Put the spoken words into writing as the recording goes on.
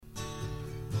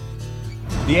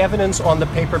the evidence on the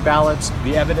paper ballots,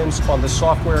 the evidence on the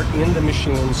software in the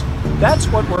machines. That's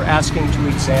what we're asking to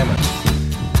examine.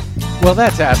 Well,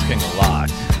 that's asking a lot.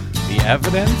 The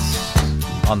evidence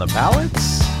on the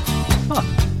ballots? Huh.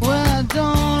 Well, I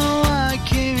don't know why I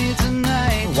came here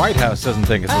tonight. The White House doesn't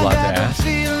think it's a lot to ask. I got the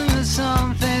feeling that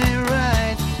something ain't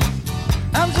right.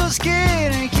 I'm so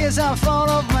scared in case I fall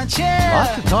off my chair. A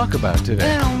lot to talk about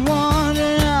today. And I'm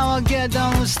wondering how I'll get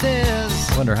down the stairs.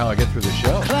 Wonder how I get through the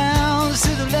show. Clowns to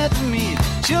the left of me,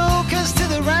 jokers to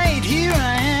the right. Here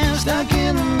I am, stuck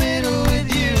in the middle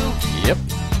with you. Yep.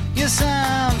 Yes,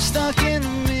 I'm stuck in the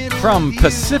middle. From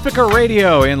Pacifica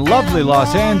Radio in lovely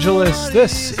Los Angeles,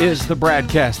 this is the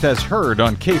BradCast as heard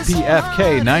on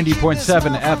KPFK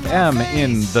 90.7 FM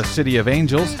in the City of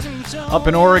Angels. Up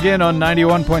in Oregon on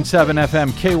 91.7 FM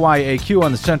KYAQ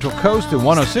on the Central Coast and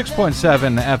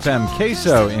 106.7 FM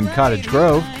Queso in Cottage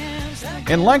Grove.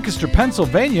 In Lancaster,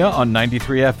 Pennsylvania on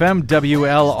 93 FM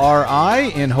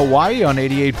WLRI. In Hawaii on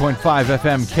 88.5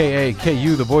 FM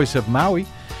KAKU, the voice of Maui.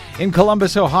 In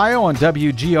Columbus, Ohio on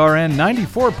WGRN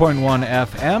 94.1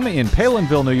 FM. In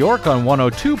Palinville, New York on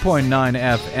 102.9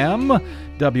 FM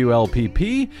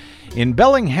WLPP. In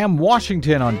Bellingham,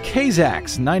 Washington on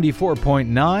KZAX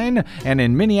 94.9. And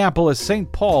in Minneapolis, St.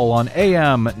 Paul on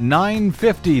AM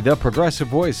 950, the progressive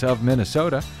voice of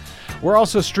Minnesota. We're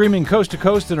also streaming coast to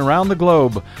coast and around the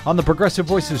globe on the Progressive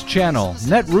Voices channel,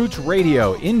 Netroots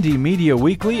Radio, Indie Media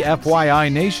Weekly,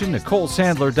 FYI Nation,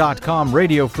 NicoleSandler.com,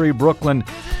 Radio Free Brooklyn,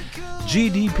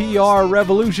 GDPR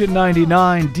Revolution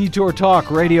 99, Detour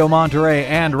Talk, Radio Monterey,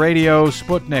 and Radio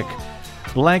Sputnik.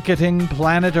 Blanketing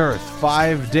planet Earth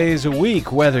 5 days a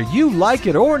week, whether you like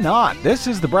it or not. This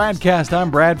is the BradCast. I'm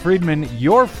Brad Friedman,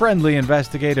 your friendly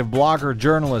investigative blogger,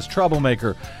 journalist,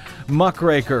 troublemaker,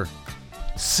 muckraker,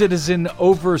 citizen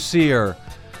overseer,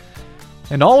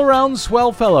 and all-around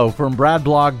swell fellow from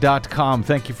bradblog.com.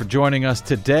 Thank you for joining us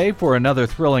today for another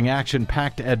thrilling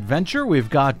action-packed adventure. We've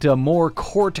got more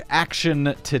court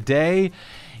action today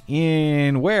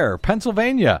in where?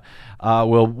 Pennsylvania,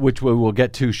 which we will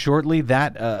get to shortly.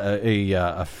 That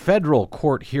a federal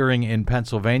court hearing in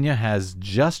Pennsylvania has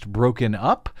just broken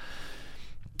up.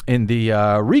 In the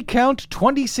Recount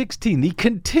 2016, the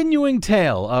continuing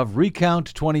tale of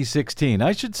Recount 2016.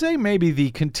 I should say maybe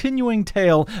the continuing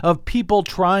tale of people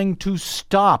trying to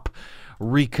stop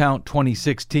Recount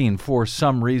 2016 for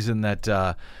some reason that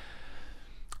I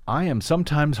am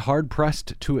sometimes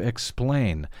hard-pressed to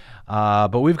explain.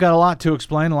 But we've got a lot to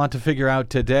explain, a lot to figure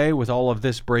out today with all of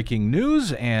this breaking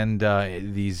news and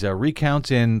these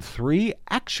recounts in 3,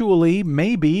 actually,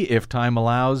 maybe, if time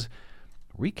allows,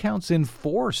 recounts in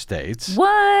 4 states.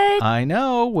 What? I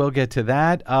know. We'll get to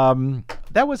that.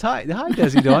 That was hi. Hi,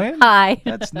 Desi Doyen. Hi.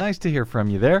 That's nice to hear from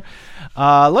you there.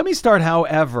 Let me start,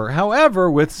 however,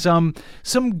 with some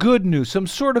good news, some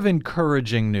sort of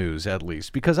encouraging news, at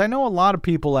least, because I know a lot of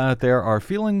people out there are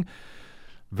feeling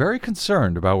very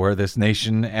concerned about where this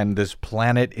nation and this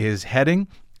planet is heading.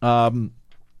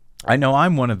 I know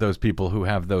I'm one of those people who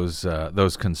have those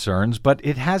concerns, but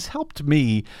it has helped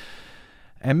me.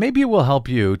 And maybe it will help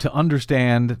you to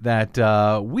understand that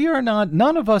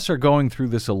none of us are going through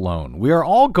this alone. We are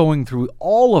all going through,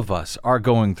 all of us are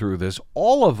going through this.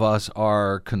 All of us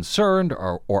are concerned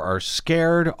or are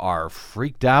scared, are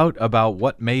freaked out about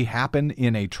what may happen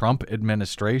in a Trump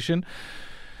administration.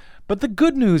 But the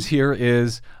good news here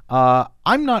is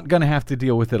I'm not going to have to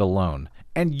deal with it alone.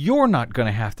 And you're not going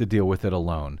to have to deal with it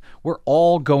alone. We're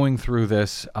all going through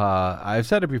this. I've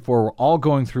said it before. We're all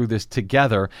going through this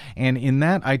together. And in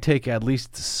that, I take at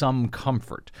least some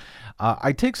comfort.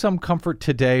 I take some comfort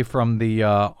today from the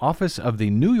office of the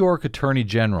New York Attorney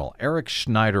General, Eric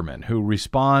Schneiderman, who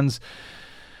responds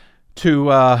to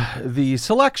the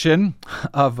selection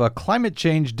of a climate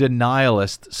change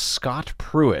denialist, Scott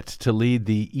Pruitt, to lead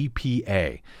the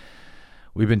EPA.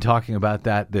 We've been talking about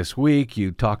that this week.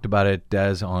 You talked about it,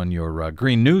 Des, on your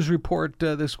Green News Report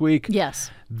this week.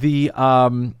 Yes. The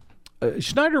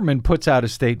Schneiderman puts out a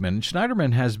statement.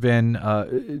 Schneiderman has been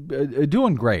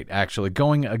doing great, actually,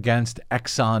 going against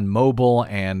ExxonMobil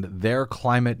and their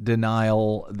climate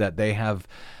denial that they have,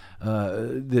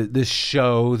 this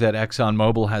show that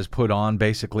ExxonMobil has put on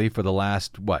basically for the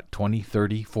last, 20,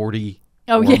 30, 40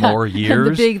 more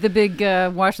years. the big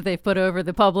wash that they've put over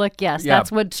the public. Yes, yeah.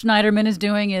 That's what Schneiderman is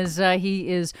doing. Is he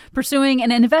is pursuing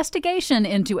an investigation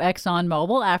into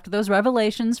ExxonMobil after those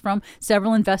revelations from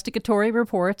several investigatory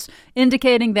reports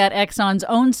indicating that Exxon's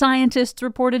own scientists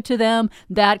reported to them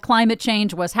that climate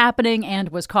change was happening and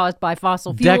was caused by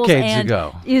fossil fuels. Decades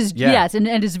ago. Yes, and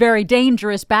is very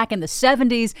dangerous back in the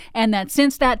 70s, and that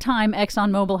since that time,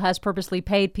 ExxonMobil has purposely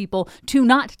paid people to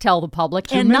not tell the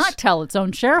public and not tell its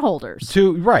own shareholders.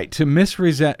 to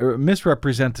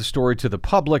misrepresent the story to the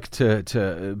public,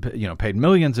 to paid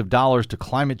millions of dollars to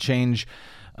climate change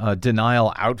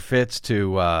denial outfits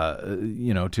to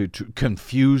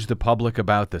confuse the public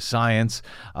about the science.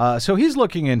 So he's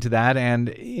looking into that, and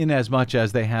in as much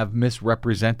as they have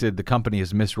misrepresented, the company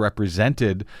has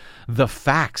misrepresented the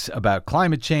facts about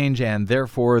climate change and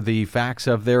therefore the facts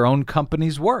of their own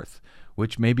company's worth,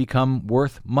 which may become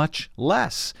worth much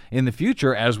less in the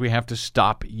future as we have to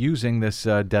stop using this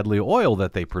deadly oil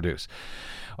that they produce.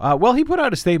 Well, he put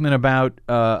out a statement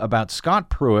about Scott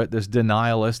Pruitt, this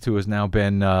denialist who has now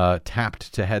been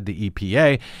tapped to head the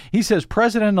EPA. He says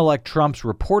President-elect Trump's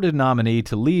reported nominee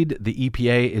to lead the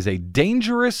EPA is a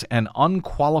dangerous and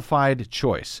unqualified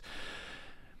choice.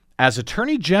 As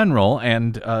Attorney General,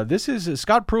 and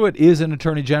Scott Pruitt is an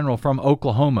Attorney General from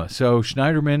Oklahoma, so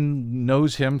Schneiderman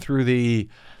knows him through the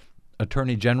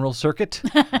Attorney General circuit,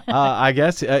 I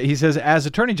guess. He says, as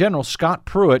Attorney General, Scott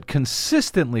Pruitt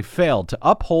consistently failed to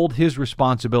uphold his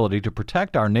responsibility to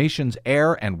protect our nation's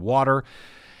air and water,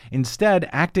 instead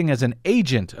acting as an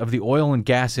agent of the oil and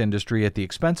gas industry at the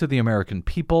expense of the American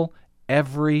people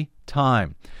every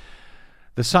time.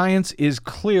 The science is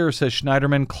clear, says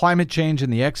Schneiderman. Climate change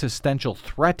and the existential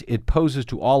threat it poses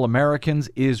to all Americans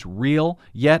is real.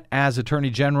 Yet, as Attorney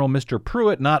General, Mr.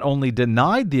 Pruitt not only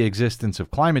denied the existence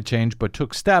of climate change, but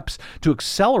took steps to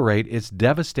accelerate its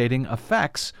devastating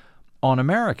effects on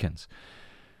Americans.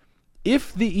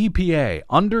 If the EPA,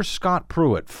 under Scott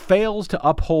Pruitt, fails to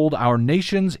uphold our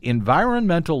nation's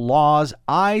environmental laws,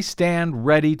 I stand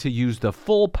ready to use the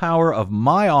full power of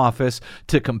my office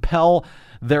to compel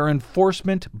their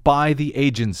enforcement by the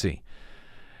agency.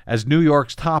 As New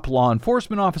York's top law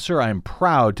enforcement officer, I am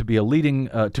proud to be leading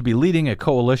a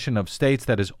coalition of states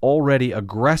that is already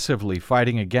aggressively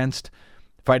fighting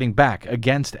back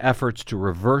against efforts to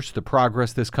reverse the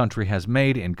progress this country has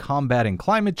made in combating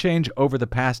climate change over the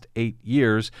past 8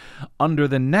 years. Under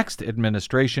the next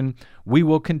administration, we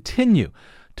will continue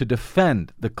to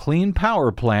defend the Clean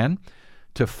Power Plan,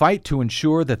 to fight to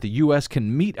ensure that the U.S.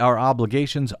 can meet our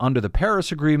obligations under the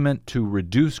Paris Agreement to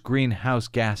reduce greenhouse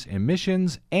gas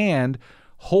emissions, and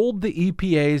hold the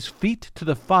EPA's feet to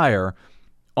the fire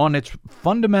on its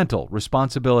fundamental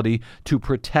responsibility to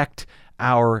protect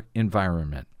our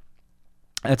environment.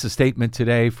 That's a statement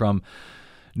today from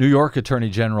New York Attorney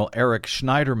General Eric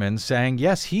Schneiderman saying,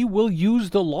 yes, he will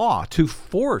use the law to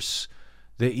force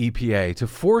the EPA, to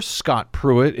force Scott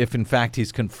Pruitt, if in fact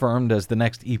he's confirmed as the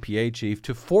next EPA chief,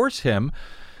 to force him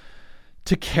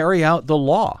to carry out the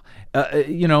law.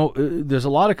 There's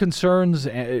a lot of concerns,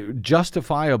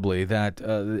 justifiably, that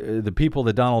the people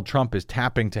that Donald Trump is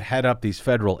tapping to head up these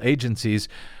federal agencies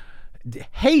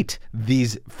hate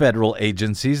these federal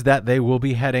agencies that they will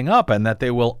be heading up, and that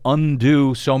they will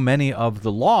undo so many of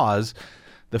the laws,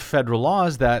 the federal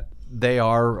laws that they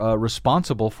are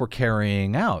responsible for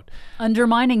carrying out.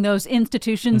 Undermining those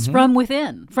institutions from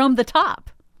within, from the top.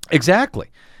 Exactly.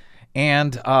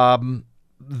 And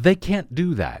they can't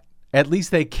do that. At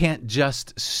least they can't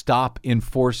just stop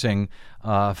enforcing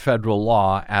federal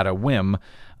law at a whim.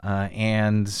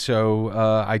 And so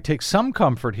I take some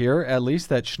comfort here, at least,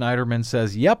 that Schneiderman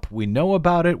says, yep, we know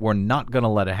about it. We're not going to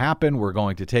let it happen. We're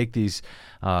going to take these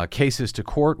cases to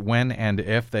court when and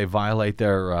if they violate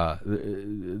their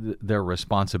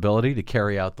responsibility to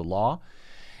carry out the law.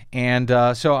 And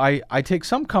so I take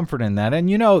some comfort in that. And,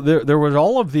 there was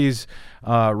all of these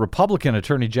Republican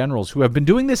attorney generals who have been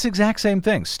doing this exact same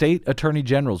thing, state attorney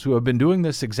generals who have been doing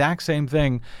this exact same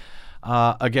thing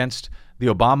against the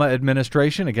Obama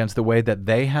administration, against the way that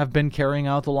they have been carrying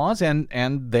out the laws, and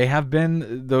they have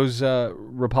been, those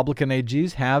Republican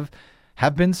AGs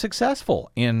have been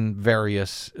successful in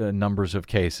various numbers of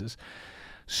cases.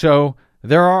 So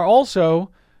there are also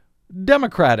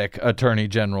Democratic attorney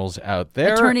generals out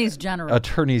there. Attorneys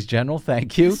general,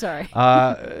 thank you. Sorry.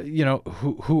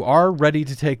 Who are ready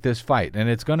to take this fight. And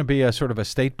it's going to be a sort of a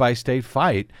state-by-state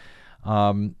fight,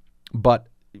 but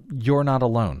you're not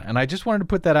alone. And I just wanted to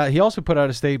put that out. He also put out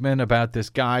a statement about this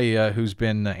guy who's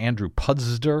been Andrew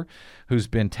Puzder, who's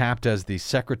been tapped as the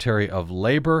Secretary of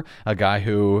Labor, a guy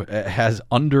who has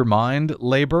undermined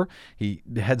labor. He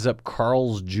heads up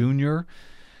Carl's Jr.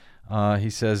 He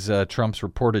says Trump's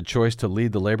reported choice to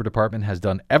lead the Labor Department has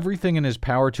done everything in his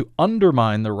power to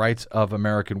undermine the rights of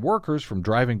American workers, from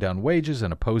driving down wages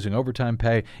and opposing overtime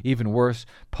pay. Even worse,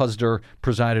 Puzder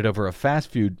presided over a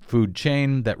fast food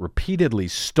chain that repeatedly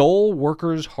stole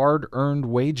workers' hard-earned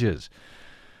wages.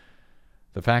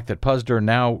 The fact that Puzder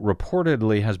now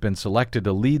reportedly has been selected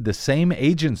to lead the same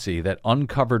agency that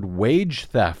uncovered wage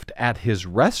theft at his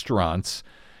restaurants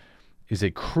is a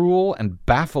cruel and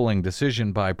baffling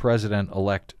decision by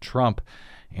President-elect Trump.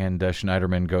 And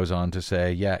Schneiderman goes on to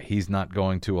say, yeah, he's not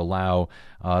going to allow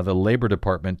the Labor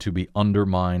Department to be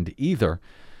undermined either.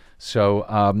 So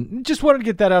just wanted to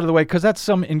get that out of the way because that's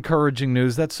some encouraging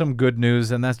news. That's some good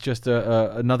news. And that's just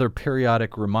another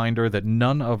periodic reminder that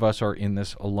none of us are in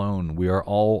this alone. We are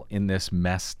all in this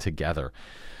mess together.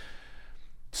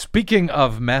 Speaking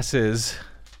of messes...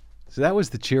 So that was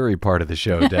the cheery part of the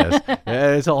show, Des.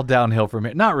 It's all downhill from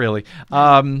here. Not really.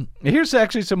 Here's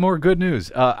actually some more good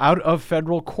news. Out of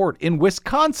federal court in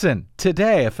Wisconsin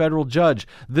today, a federal judge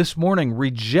this morning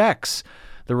rejects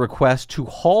the request to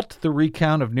halt the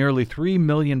recount of nearly 3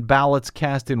 million ballots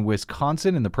cast in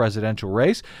Wisconsin in the presidential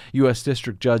race. U.S.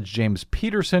 District Judge James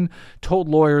Peterson told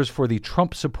lawyers for the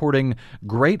Trump-supporting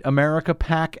Great America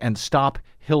PAC and Stop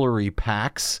Hillary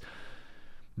PACs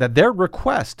that their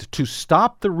request to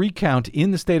stop the recount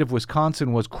in the state of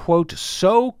Wisconsin was, quote,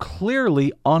 so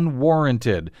clearly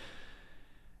unwarranted.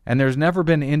 And there's never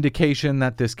been indication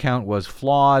that this count was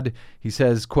flawed. He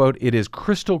says, quote, it is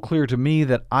crystal clear to me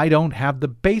that I don't have the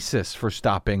basis for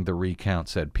stopping the recount,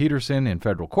 said Peterson in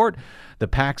federal court. The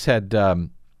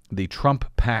Trump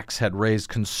PACs had raised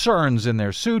concerns in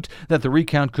their suit that the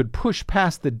recount could push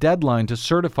past the deadline to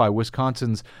certify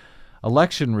Wisconsin's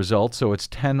election results, so its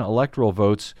 10 electoral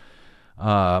votes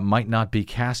might not be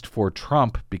cast for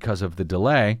Trump because of the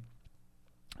delay.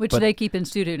 Which they keep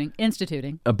instituting.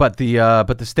 But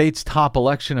the state's top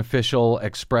election official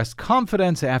expressed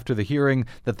confidence after the hearing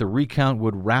that the recount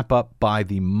would wrap up by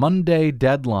the Monday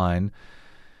deadline.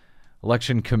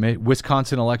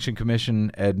 Wisconsin Election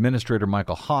Commission Administrator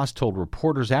Michael Haas told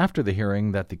reporters after the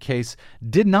hearing that the case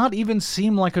did not even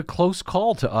seem like a close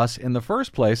call to us in the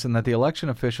first place and that the election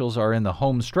officials are in the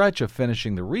home stretch of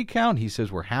finishing the recount. He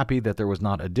says we're happy that there was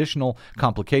not additional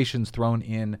complications thrown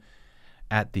in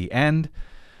at the end.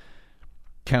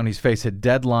 Counties face a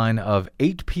deadline of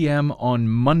 8 p.m. on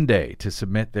Monday to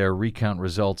submit their recount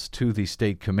results to the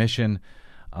state commission.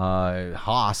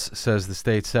 Haas says the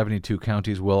state's 72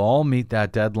 counties will all meet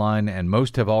that deadline, and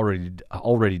most have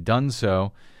already done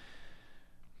so.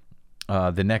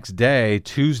 The next day,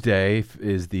 Tuesday,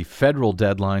 is the federal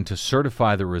deadline to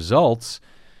certify the results,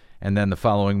 and then the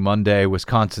following Monday,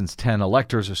 Wisconsin's 10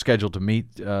 electors are scheduled to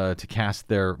meet to cast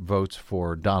their votes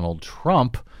for Donald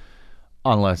Trump,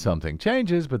 unless something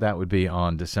changes, but that would be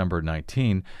on December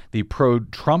 19. The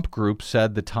pro-Trump group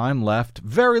said the time left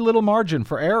very little margin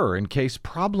for error in case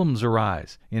problems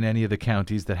arise in any of the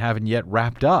counties that haven't yet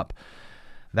wrapped up.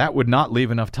 That would not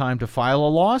leave enough time to file a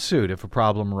lawsuit if a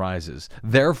problem arises.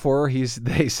 Therefore,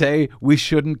 they say we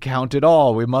shouldn't count at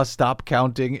all. We must stop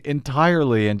counting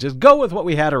entirely and just go with what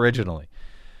we had originally.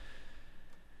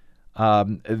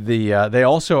 They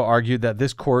also argued that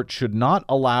this court should not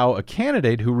allow a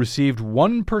candidate who received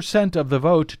 1% of the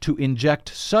vote to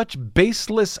inject such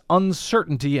baseless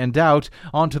uncertainty and doubt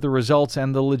onto the results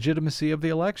and the legitimacy of the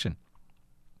election.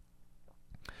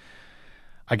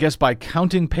 I guess by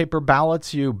counting paper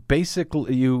ballots, you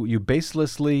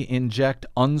baselessly inject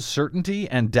uncertainty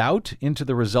and doubt into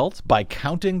the results by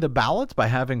counting the ballots, by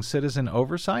having citizen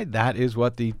oversight. That is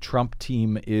what the Trump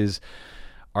team is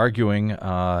arguing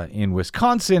in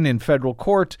Wisconsin in federal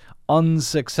court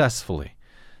unsuccessfully.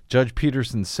 Judge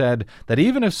Peterson said that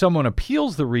even if someone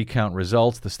appeals the recount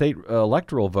results, the state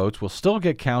electoral votes will still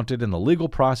get counted and the legal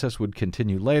process would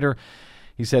continue later.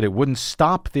 He said it wouldn't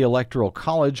stop the Electoral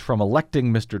College from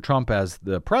electing Mr. Trump as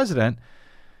the president.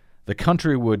 The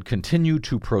country would continue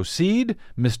to proceed.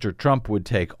 Mr. Trump would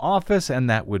take office, and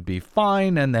that would be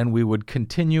fine, and then we would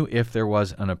continue if there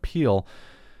was an appeal.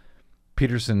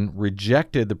 Peterson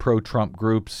rejected the pro-Trump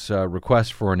group's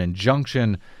request for an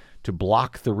injunction to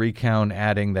block the recount,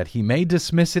 adding that he may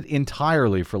dismiss it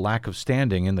entirely for lack of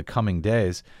standing in the coming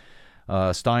days.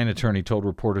 A Stein attorney told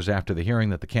reporters after the hearing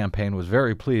that the campaign was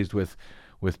very pleased with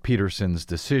Peterson's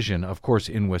decision. Of course,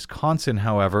 in Wisconsin,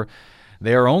 however,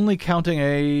 they are only counting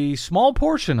a small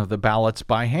portion of the ballots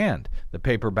by hand, the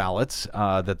paper ballots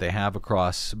that they have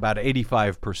across about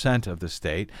 85% of the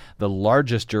state. The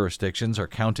largest jurisdictions are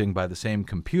counting by the same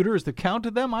computers that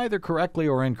counted them, either correctly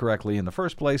or incorrectly in the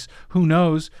first place. Who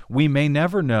knows? We may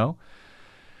never know.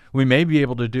 We may be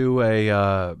able to do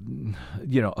a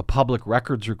public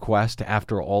records request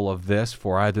after all of this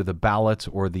for either the ballots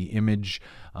or the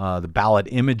ballot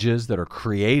images that are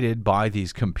created by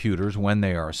these computers when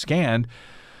they are scanned,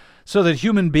 so that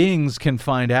human beings can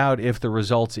find out if the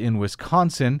results in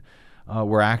Wisconsin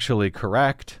were actually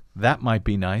correct. That might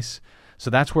be nice. So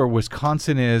that's where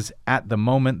Wisconsin is at the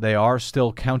moment. They are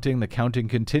still counting. The counting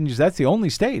continues. That's the only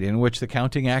state in which the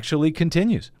counting actually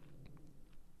continues,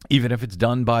 even if it's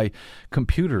done by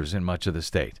computers in much of the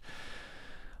state.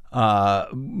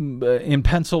 In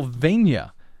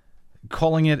Pennsylvania,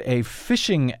 calling it a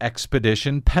fishing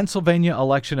expedition, Pennsylvania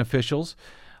election officials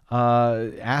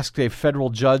asked a federal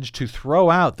judge to throw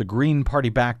out the Green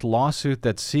Party-backed lawsuit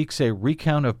that seeks a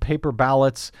recount of paper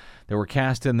ballots that were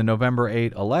cast in the November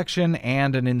 8 election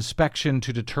and an inspection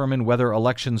to determine whether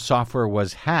election software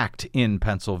was hacked in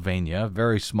Pennsylvania. A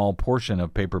very small portion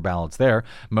of paper ballots there.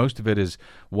 Most of it is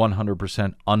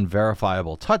 100%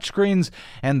 unverifiable touchscreens,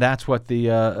 and that's what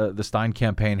the Stein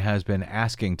campaign has been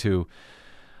asking to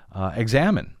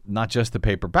examine, not just the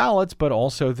paper ballots, but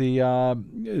also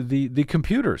the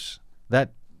computers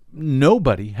that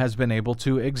nobody has been able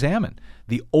to examine.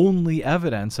 The only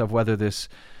evidence of whether this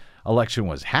election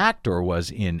was hacked or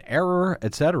was in error,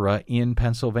 etc., in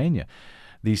Pennsylvania.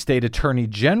 The state attorney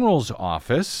general's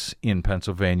office in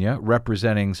Pennsylvania,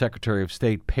 representing Secretary of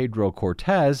State Pedro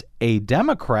Cortez, a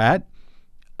Democrat,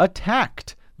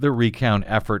 attacked the recount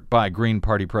effort by Green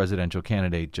Party presidential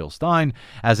candidate Jill Stein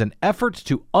as an effort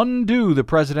to undo the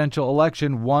presidential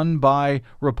election won by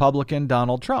Republican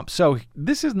Donald Trump. So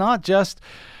this is not just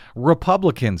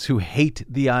Republicans who hate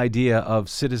the idea of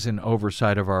citizen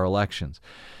oversight of our elections.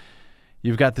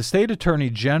 You've got the state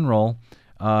attorney general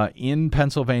in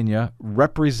Pennsylvania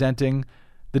representing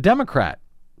the Democratic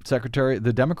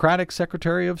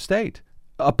Secretary of State,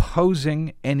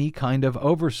 opposing any kind of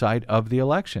oversight of the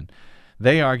election.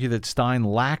 They argue that Stein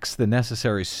lacks the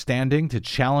necessary standing to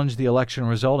challenge the election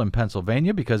result in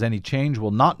Pennsylvania because any change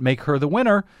will not make her the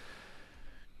winner.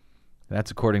 That's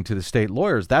according to the state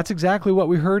lawyers. That's exactly what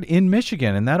we heard in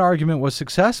Michigan, and that argument was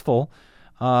successful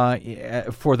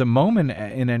for the moment,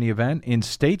 in any event, in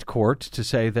state court to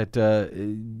say that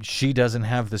she doesn't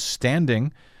have the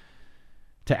standing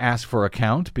to ask for a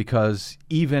count because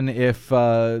even if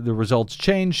the results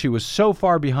changed, she was so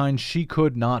far behind she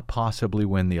could not possibly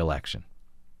win the election.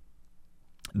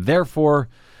 Therefore,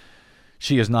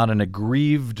 she is not an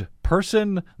aggrieved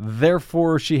person.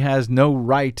 Therefore, she has no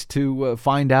right to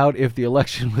find out if the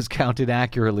election was counted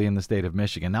accurately in the state of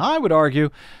Michigan. Now, I would argue,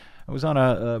 I was on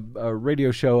a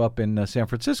radio show up in San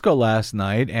Francisco last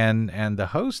night, and the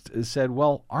host said,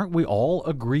 well, aren't we all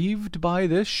aggrieved by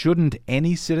this? Shouldn't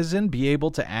any citizen be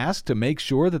able to ask to make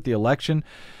sure that the election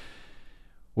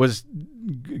was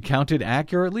counted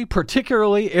accurately,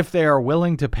 particularly if they are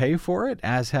willing to pay for it,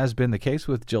 as has been the case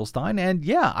with Jill Stein? And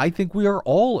yeah, I think we are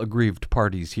all aggrieved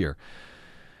parties here.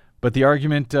 But the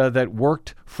argument that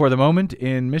worked for the moment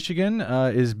in Michigan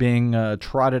is being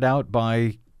trotted out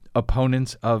by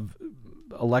opponents of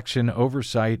election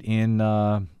oversight in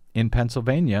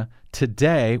Pennsylvania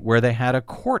today, where they had a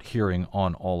court hearing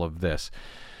on all of this.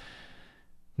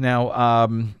 Now,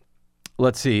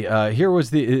 let's see. Here was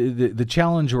the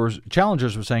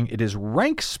challengers were saying it is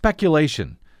rank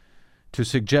speculation to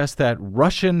suggest that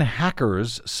Russian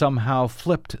hackers somehow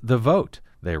flipped the vote,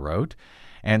 they wrote.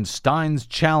 And Stein's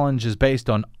challenge is based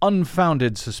on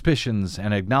unfounded suspicions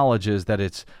and acknowledges that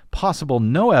it's possible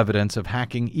no evidence of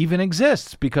hacking even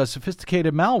exists because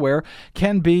sophisticated malware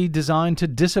can be designed to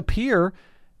disappear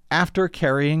after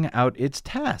carrying out its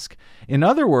task. In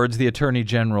other words, the Attorney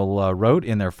General wrote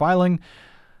in their filing,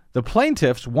 the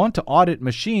plaintiffs want to audit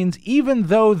machines even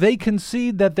though they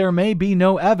concede that there may be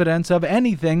no evidence of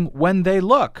anything when they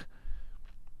look.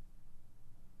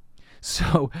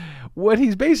 So what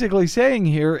he's basically saying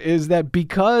here is that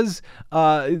because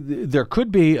there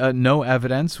could be no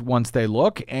evidence once they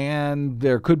look, and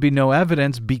there could be no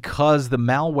evidence because the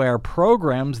malware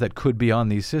programs that could be on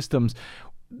these systems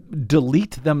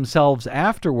delete themselves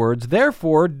afterwards,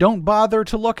 therefore don't bother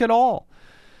to look at all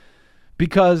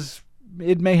because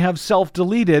it may have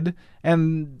self-deleted.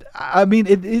 And I mean,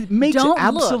 it makes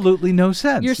absolutely no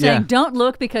sense. You're saying don't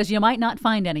look because you might not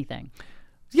find anything.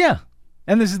 Yeah.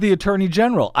 And this is the Attorney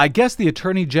General. I guess the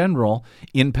Attorney General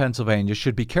in Pennsylvania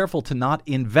should be careful to not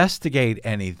investigate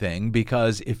anything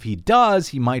because if he does,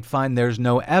 he might find there's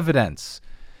no evidence.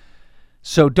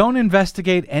 So don't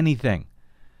investigate anything.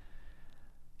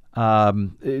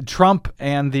 Trump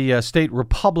and the state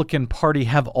Republican Party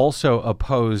have also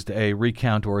opposed a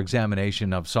recount or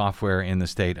examination of software in the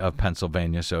state of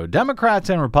Pennsylvania. So Democrats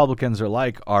and Republicans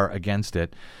alike are against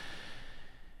it.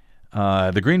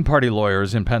 The Green Party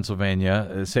lawyers in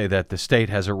Pennsylvania say that the state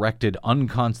has erected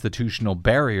unconstitutional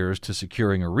barriers to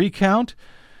securing a recount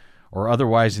or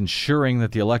otherwise ensuring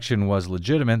that the election was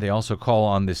legitimate. They also call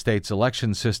on the state's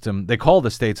election system, they call the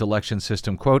state's election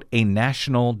system, quote, a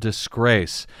national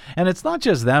disgrace. And it's not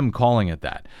just them calling it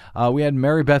that. We had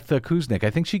Mary Beth Kuznick. I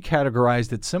think she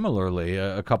categorized it similarly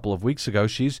a couple of weeks ago.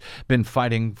 She's been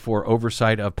fighting for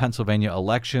oversight of Pennsylvania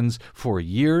elections for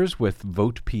years with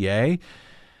Vote PA.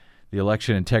 the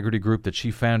election integrity group that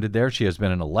she founded there. She has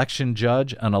been an election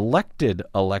judge, an elected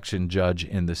election judge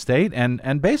in the state,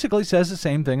 and basically says the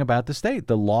same thing about the state.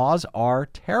 The laws are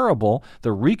terrible.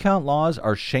 The recount laws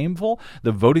are shameful.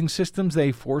 The voting systems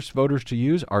they force voters to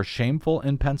use are shameful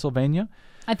in Pennsylvania.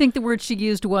 I think the word she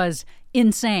used was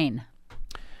insane.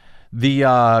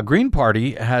 The Green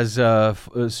Party has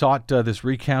sought this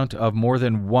recount of more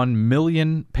than 1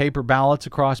 million paper ballots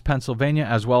across Pennsylvania,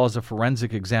 as well as a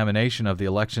forensic examination of the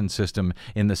election system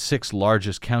in the 6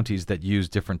 largest counties that use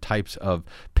different types of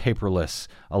paperless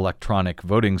electronic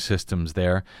voting systems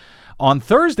there. On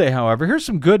Thursday, however, here's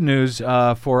some good news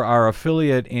for our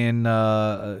affiliate in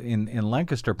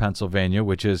Lancaster, Pennsylvania,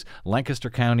 which is Lancaster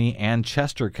County and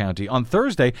Chester County. On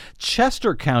Thursday,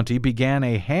 Chester County began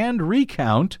a hand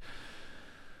recount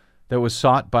that was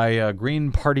sought by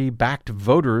Green Party-backed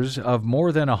voters of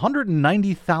more than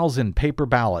 190,000 paper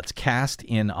ballots cast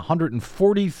in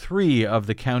 143 of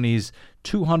the county's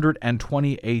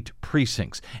 228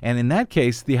 precincts. And in that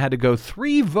case, they had to go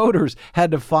 3 voters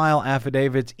had to file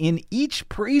affidavits in each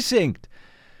precinct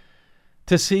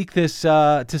to seek this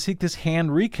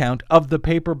hand recount of the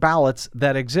paper ballots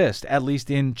that exist, at least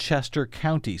in Chester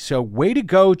County. So way to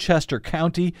go, Chester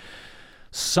County.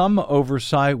 Some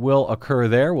oversight will occur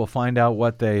there. We'll find out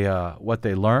what they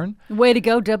learn. Way to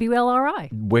go, WLRI.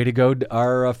 Way to go,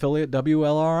 our affiliate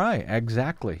WLRI.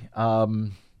 Exactly.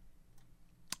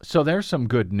 So there's some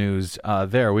good news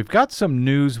there. We've got some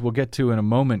news we'll get to in a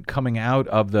moment coming out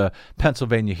of the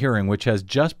Pennsylvania hearing, which has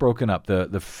just broken up,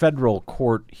 the federal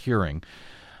court hearing.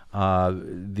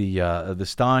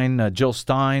 The Jill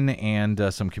Stein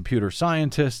and some computer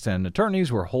scientists and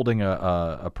attorneys were holding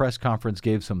a press conference,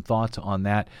 gave some thoughts on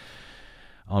that,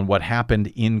 on what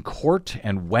happened in court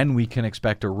and when we can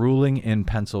expect a ruling in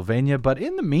Pennsylvania. But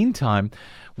in the meantime,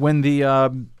 when the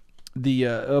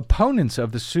opponents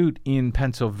of the suit in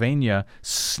Pennsylvania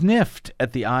sniffed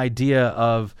at the idea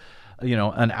of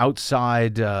an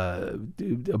outside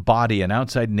body, an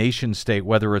outside nation state,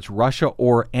 whether it's Russia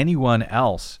or anyone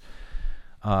else,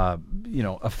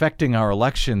 affecting our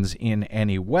elections in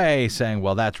any way, saying,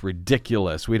 well, that's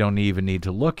ridiculous. We don't even need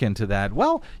to look into that.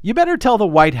 Well, you better tell the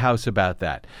White House about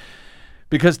that.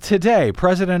 Because today,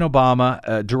 President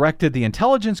Obama directed the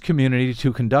intelligence community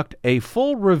to conduct a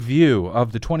full review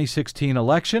of the 2016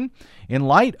 election in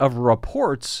light of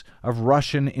reports of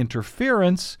Russian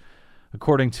interference.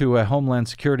 According to a Homeland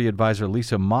Security advisor,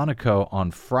 Lisa Monaco,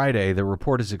 on Friday, the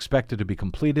report is expected to be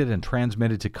completed and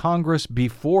transmitted to Congress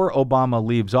before Obama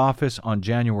leaves office on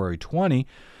January 20.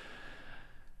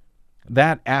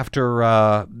 That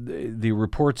after the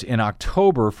reports in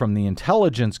October from the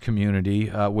intelligence community,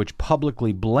 which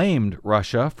publicly blamed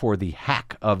Russia for the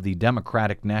hack of the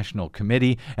Democratic National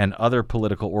Committee and other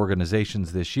political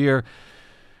organizations this year,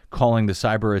 calling the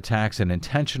cyber attacks an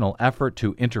intentional effort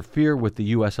to interfere with the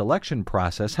U.S. election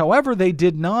process. However, they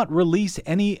did not release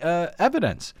any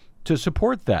evidence to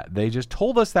support that. They just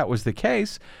told us that was the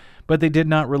case, but they did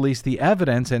not release the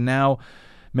evidence. And now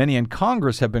many in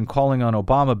Congress have been calling on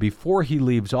Obama before he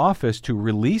leaves office to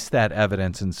release that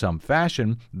evidence in some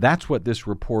fashion. That's what this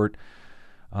report,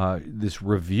 this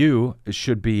review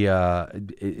should be,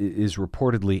 is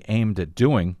reportedly aimed at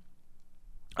doing.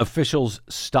 Officials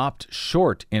stopped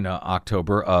short in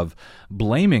October of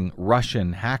blaming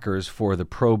Russian hackers for the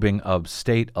probing of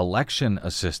state election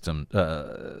systems,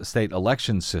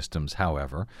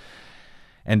 however.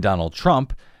 And Donald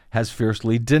Trump has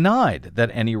fiercely denied that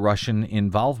any Russian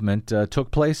involvement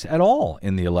took place at all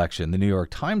in the election. The New York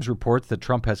Times reports that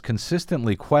Trump has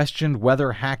consistently questioned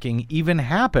whether hacking even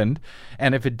happened,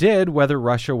 and if it did, whether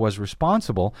Russia was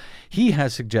responsible. He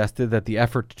has suggested that the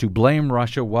effort to blame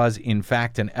Russia was, in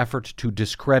fact, an effort to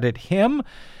discredit him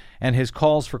and his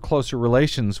calls for closer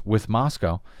relations with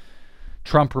Moscow.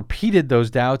 Trump repeated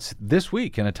those doubts this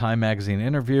week in a Time magazine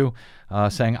interview,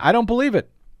 saying, "I don't believe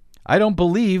it. I don't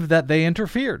believe that they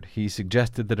interfered." He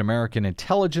suggested that American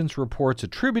intelligence reports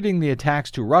attributing the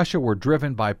attacks to Russia were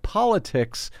driven by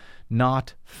politics,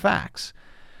 not facts.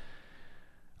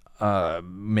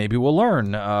 Maybe we'll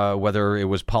learn whether it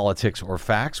was politics or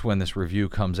facts when this review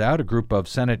comes out. A group of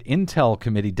Senate Intel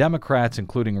Committee Democrats,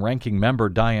 including ranking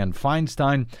member Dianne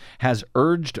Feinstein, has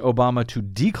urged Obama to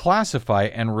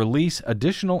declassify and release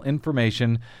additional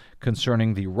information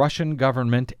concerning the Russian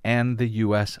government and the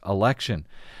U.S. election.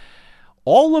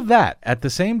 All of that at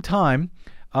the same time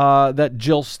that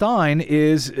Jill Stein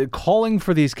is calling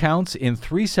for these counts in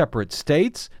 3 separate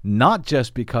states, not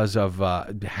just because of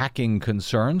hacking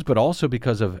concerns, but also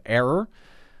because of error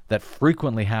that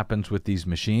frequently happens with these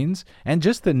machines, and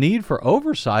just the need for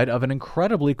oversight of an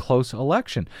incredibly close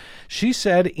election. She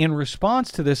said in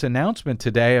response to this announcement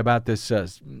today about this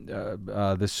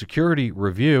security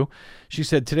review, she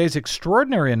said, today's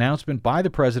extraordinary announcement by the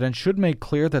president should make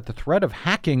clear that the threat of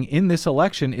hacking in this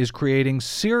election is creating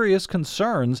serious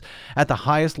concerns at the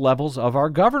highest levels of our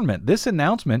government. This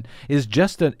announcement is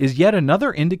yet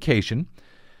another indication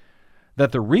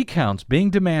that the recounts being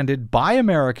demanded by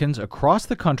Americans across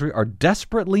the country are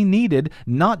desperately needed,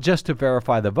 not just to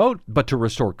verify the vote, but to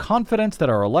restore confidence that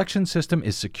our election system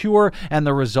is secure and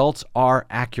the results are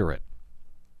accurate.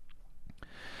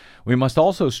 We must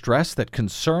also stress that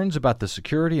concerns about the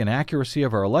security and accuracy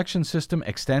of our election system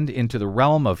extend into the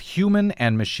realm of human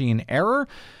and machine error,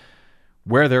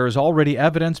 where there is already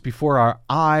evidence before our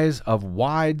eyes of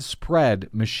widespread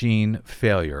machine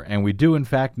failure. And we do, in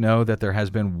fact, know that there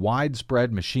has been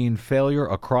widespread machine failure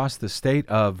across the state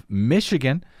of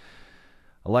Michigan.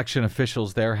 Election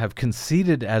officials there have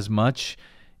conceded as much,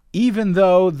 even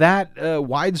though that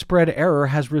widespread error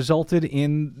has resulted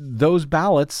in those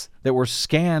ballots that were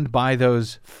scanned by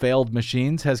those failed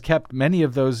machines, has kept many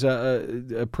of those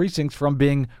precincts from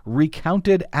being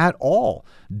recounted at all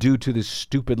due to the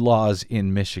stupid laws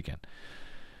in Michigan.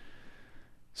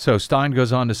 So Stein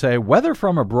goes on to say, whether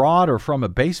from abroad or from a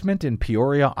basement in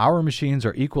Peoria, our machines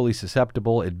are equally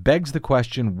susceptible. It begs the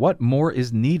question, what more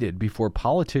is needed before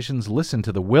politicians listen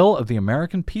to the will of the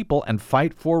American people and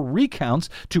fight for recounts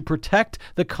to protect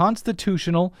the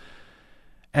constitutional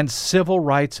and civil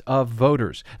rights of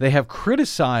voters? They have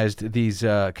criticized these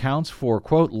counts for,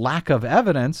 quote, lack of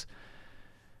evidence,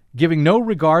 giving no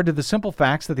regard to the simple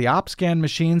facts that the OpScan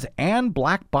machines and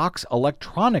black box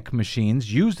electronic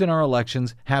machines used in our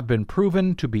elections have been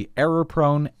proven to be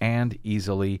error-prone and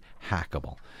easily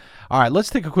hackable. All right, let's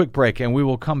take a quick break, and we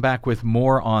will come back with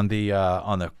more on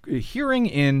the hearing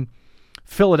in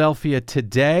Philadelphia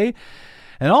today.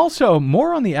 And also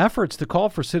more on the efforts to call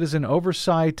for citizen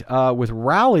oversight with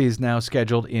rallies now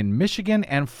scheduled in Michigan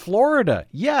and Florida.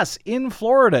 Yes, in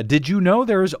Florida. Did you know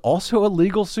there is also a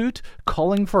legal suit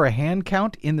calling for a hand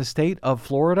count in the state of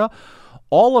Florida?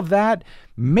 All of that,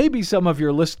 maybe some of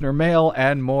your listener mail,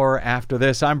 and more after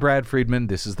this. I'm Brad Friedman.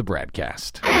 This is the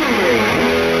BradCast.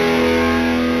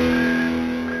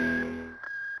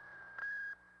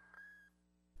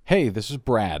 Hey, this is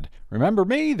Brad. Remember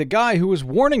me, the guy who was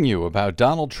warning you about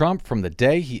Donald Trump from the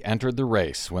day he entered the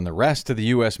race, when the rest of the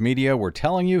U.S. media were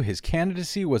telling you his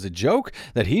candidacy was a joke,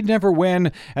 that he'd never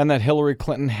win, and that Hillary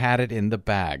Clinton had it in the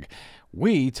bag.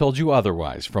 We told you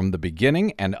otherwise from the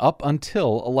beginning and up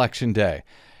until Election Day.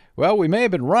 Well, we may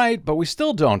have been right, but we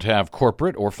still don't have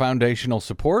corporate or foundational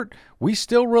support. We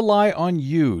still rely on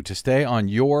you to stay on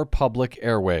your public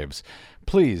airwaves.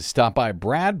 Please stop by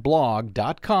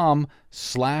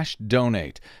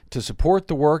bradblog.com/donate to support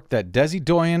the work that Desi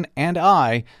Doyen and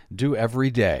I do every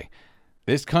day.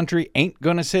 This country ain't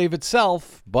gonna save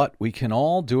itself, but we can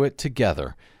all do it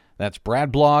together. That's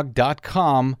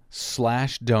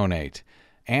bradblog.com/donate.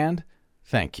 And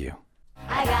thank you.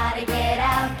 I gotta get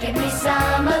out, give me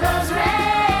some of those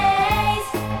rays.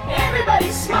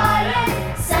 Everybody's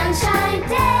smiling, sunshine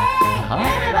day.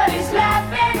 Everybody's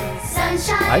laughing,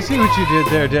 sunshine day. I see what you did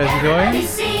there, Desi Doyen. Everybody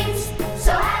seems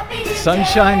so happy today.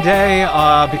 Sunshine Day,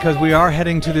 because we are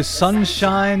heading to the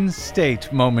Sunshine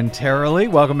State momentarily.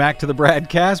 Welcome back to the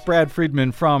BradCast. Brad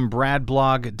Friedman from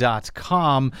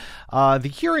bradblog.com. The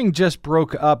hearing just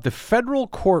broke up. The federal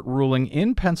court ruling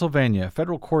in Pennsylvania,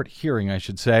 federal court hearing, I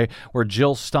should say, where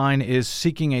Jill Stein is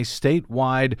seeking a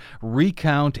statewide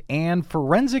recount and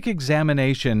forensic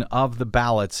examination of the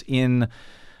ballots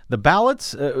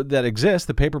that exist,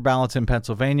 the paper ballots in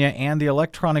Pennsylvania, and the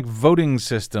electronic voting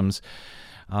systems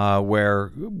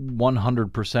where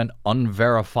 100%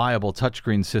 unverifiable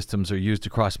touchscreen systems are used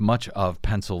across much of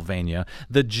Pennsylvania.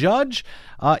 The judge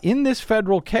in this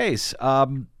federal case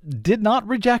did not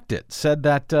reject it, said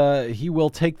that he will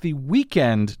take the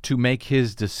weekend to make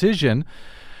his decision.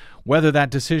 Whether that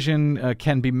decision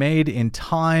can be made in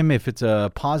time, if it's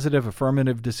a positive,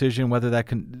 affirmative decision, whether that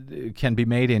can be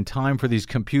made in time for these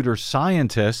computer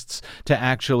scientists to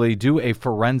actually do a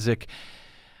forensic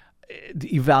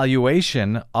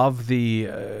evaluation of the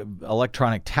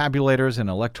electronic tabulators and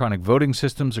electronic voting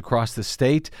systems across the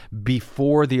state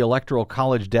before the Electoral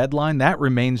College deadline, that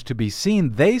remains to be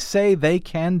seen. They say they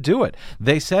can do it.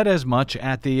 They said as much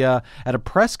at a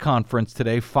press conference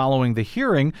today following the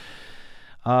hearing,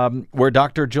 where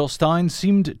Dr. Jill Stein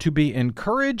seemed to be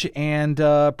encouraged, and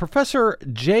Professor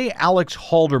J. Alex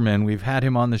Halderman, we've had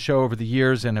him on the show over the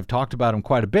years and have talked about him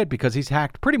quite a bit because he's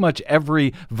hacked pretty much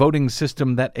every voting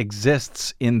system that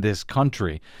exists in this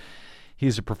country.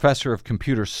 He's a professor of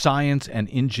computer science and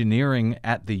engineering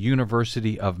at the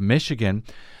University of Michigan.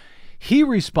 He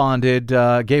responded,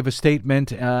 gave a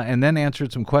statement, and then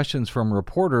answered some questions from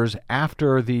reporters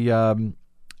after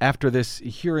this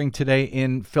hearing today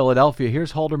in Philadelphia.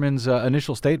 Here's Halderman's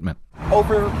initial statement.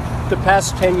 Over the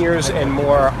past 10 years and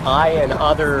more, I and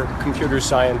other computer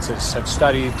scientists have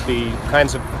studied the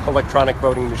kinds of electronic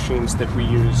voting machines that we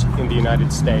use in the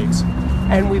United States,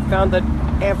 and we've found that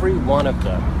every one of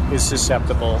them is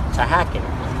susceptible to hacking.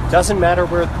 Doesn't matter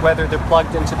whether they're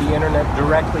plugged into the internet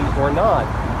directly or not.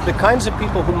 The kinds of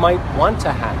people who might want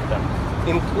to hack them,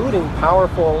 including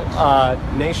powerful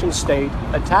nation-state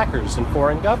attackers and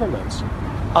foreign governments,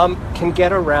 can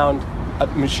get around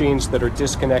machines that are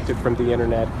disconnected from the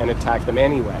internet and attack them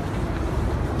anyway.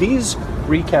 These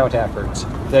recount efforts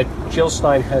that Jill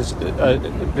Stein has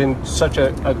been such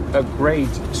a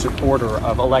great supporter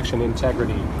of election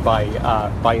integrity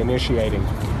by initiating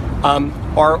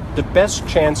are the best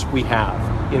chance we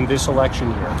have in this election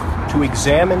year to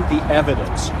examine the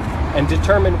evidence and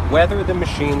determine whether the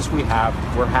machines we have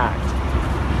were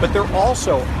hacked. But they're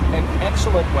also an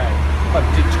excellent way of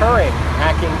deterring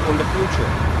hacking in the future,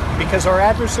 because our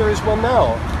adversaries will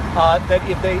know that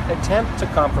if they attempt to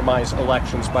compromise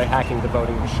elections by hacking the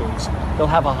voting machines, they'll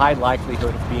have a high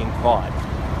likelihood of being caught.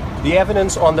 The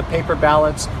evidence on the paper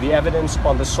ballots, the evidence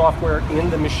on the software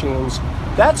in the machines,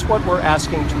 that's what we're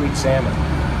asking to examine.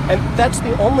 And that's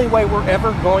the only way we're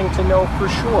ever going to know for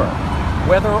sure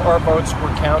whether our votes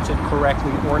were counted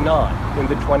correctly or not in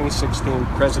the 2016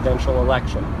 presidential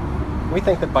election. We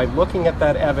think that by looking at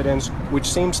that evidence, which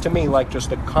seems to me like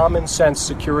just a common sense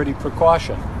security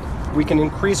precaution, we can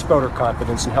increase voter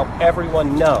confidence and help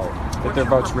everyone know that their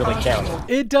votes really counted.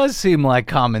 It does seem like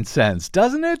common sense,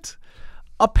 doesn't it?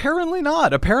 Apparently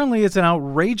not. Apparently it's an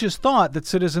outrageous thought that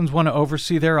citizens want to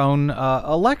oversee their own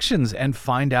elections and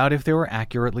find out if they were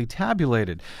accurately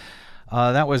tabulated.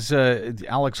 That was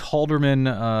Alex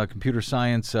Halderman, computer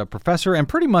science professor, and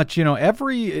pretty much,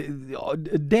 every,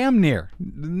 damn near,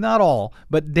 not all,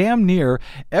 but damn near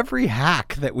every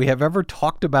hack that we have ever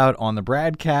talked about on the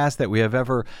BradCast, that we have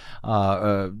ever,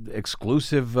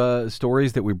 exclusive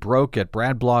stories that we broke at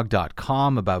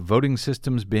bradblog.com about voting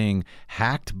systems being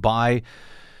hacked by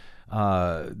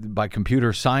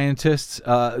computer scientists.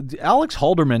 Alex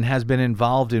Halderman has been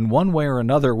involved in one way or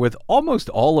another with almost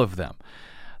all of them.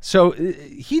 So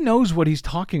he knows what he's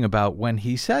talking about when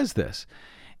he says this.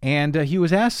 And he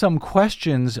was asked some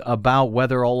questions about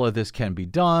whether all of this can be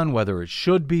done, whether it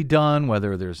should be done,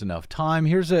 whether there's enough time.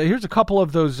 Here's a couple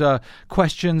of those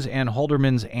questions and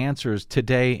Halderman's answers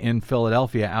today in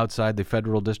Philadelphia outside the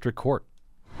Federal District Court.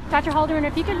 Dr. Halderman,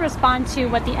 if you could respond to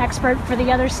what the expert for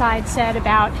the other side said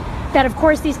about that, of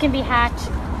course, these can be hacked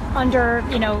under,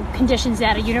 conditions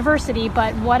at a university,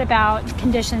 but what about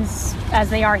conditions as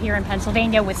they are here in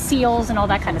Pennsylvania with seals and all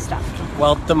that kind of stuff?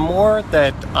 Well, the more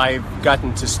that I've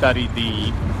gotten to study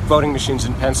the voting machines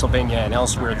in Pennsylvania and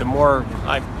elsewhere, the more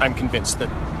I'm convinced that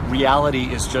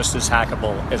reality is just as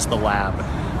hackable as the lab.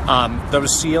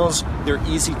 Those seals, they're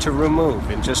easy to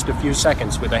remove in just a few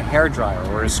seconds with a hairdryer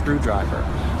or a screwdriver.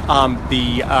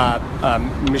 The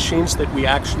machines that we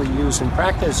actually use in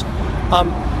practice,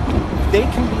 they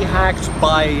can be hacked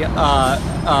by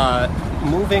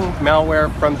moving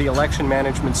malware from the election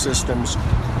management systems,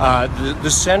 the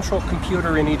central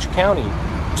computer in each county,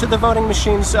 to the voting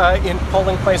machines in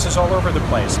polling places all over the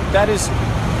place. That is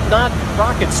not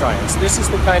rocket science. This is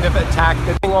the kind of attack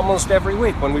that's happening almost every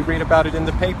week when we read about it in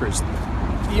the papers.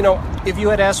 If you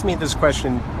had asked me this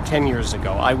question 10 years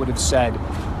ago, I would have said,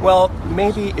 well,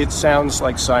 maybe it sounds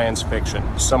like science fiction,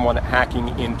 someone hacking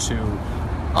into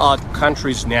a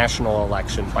country's national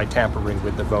election by tampering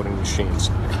with the voting machines.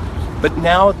 But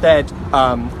now that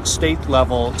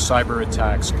state-level cyber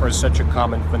attacks are such a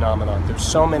common phenomenon, there's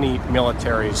so many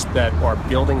militaries that are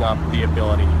building up the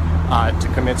ability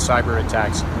to commit cyber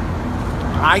attacks.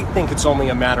 I think it's only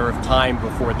a matter of time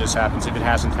before this happens, if it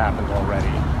hasn't happened already.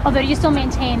 Although you still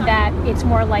maintain that it's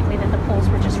more likely that the polls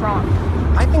were just wrong.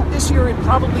 I think this year it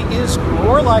probably is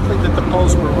more likely that the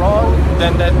polls were wrong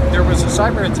than that there was a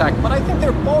cyber attack, but I think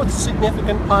they're both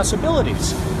significant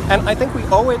possibilities. And I think we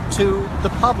owe it to the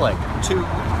public to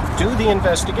do the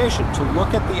investigation, to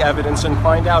look at the evidence and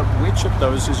find out which of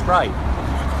those is right.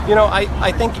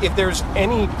 I think if there's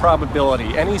any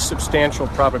probability, any substantial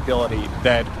probability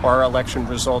that our election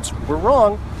results were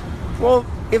wrong, well,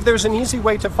 if there's an easy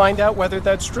way to find out whether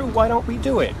that's true, why don't we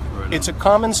do it? It's a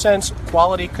common sense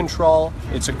quality control.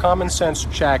 It's a common sense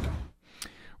check.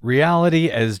 Reality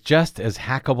is just as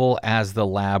hackable as the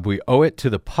lab. We owe it to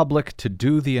the public to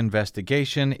do the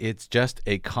investigation. It's just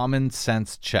a common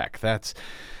sense check. That's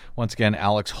Once again,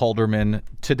 Alex Halderman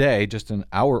today, just an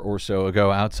hour or so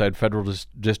ago, outside Federal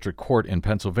District Court in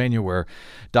Pennsylvania, where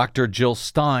Dr. Jill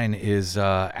Stein is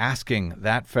asking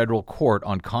that federal court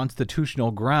on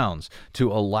constitutional grounds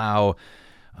to allow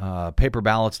paper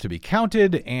ballots to be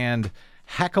counted and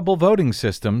hackable voting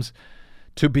systems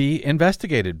to be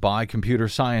investigated by computer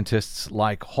scientists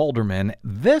like Halderman.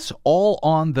 This all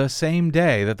on the same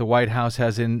day that the White House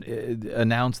has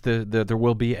announced that there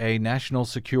will be a national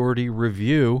security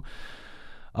review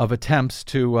of attempts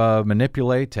to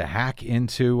manipulate, to hack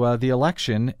into the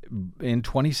election in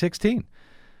 2016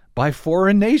 by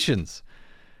foreign nations.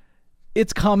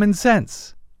 It's common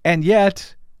sense, and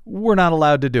yet we're not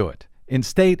allowed to do it in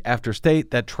state after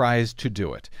state that tries to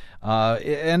do it.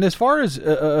 And as far as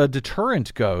a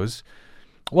deterrent goes,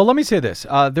 well, let me say this.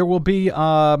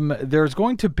 There's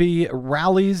going to be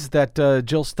rallies that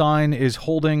Jill Stein is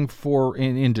holding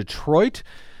in Detroit,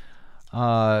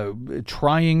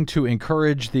 trying to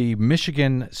encourage the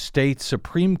Michigan State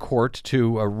Supreme Court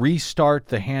to restart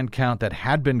the hand count that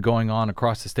had been going on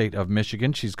across the state of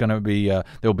Michigan. She's going to be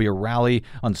there'll be a rally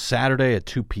on Saturday at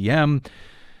 2 p.m.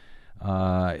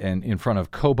 And in front of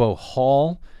Cobo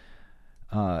Hall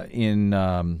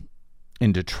in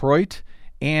Detroit,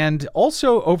 and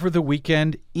also over the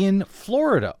weekend in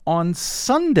Florida. On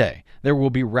Sunday, there will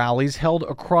be rallies held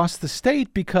across the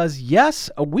state because,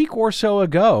 yes, a week or so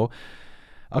ago,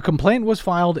 a complaint was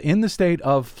filed in the state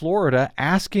of Florida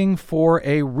asking for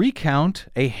a recount,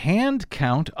 a hand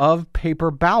count of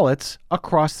paper ballots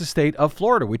across the state of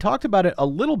Florida. We talked about it a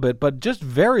little bit, but just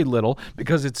very little,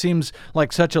 because it seems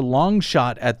like such a long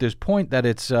shot at this point that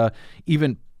it's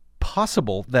even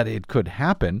possible that it could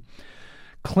happen.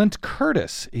 Clint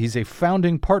Curtis, he's a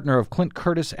founding partner of Clint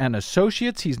Curtis and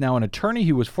Associates. He's now an attorney.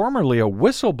 He was formerly a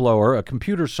whistleblower, a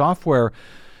computer software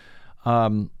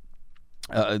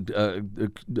a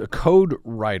code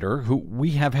writer who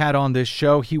we have had on this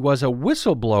show. He was a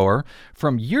whistleblower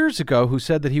from years ago who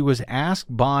said that he was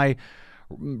asked by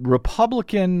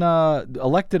Republican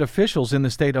elected officials in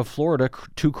the state of Florida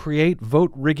to create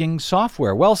vote rigging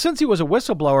software. Well, since he was a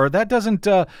whistleblower, that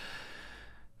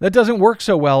doesn't work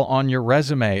so well on your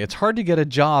resume. It's hard to get a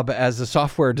job as a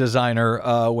software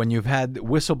designer when you've had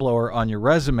whistleblower on your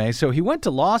resume. So he went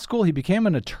to law school, he became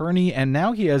an attorney, and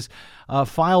now he has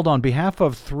filed on behalf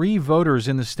of 3 voters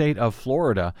in the state of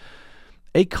Florida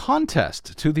a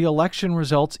contest to the election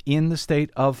results in the state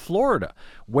of Florida,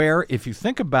 where, if you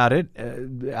think about it,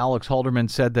 Alex Halderman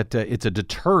said that it's a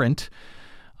deterrent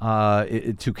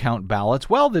to count ballots.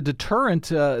 Well, the deterrent,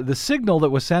 the signal that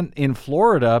was sent in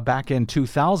Florida back in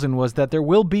 2000 was that there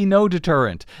will be no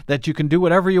deterrent, that you can do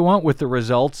whatever you want with the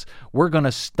results. We're going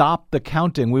to stop the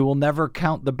counting. We will never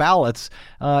count the ballots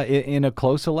in a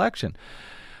close election.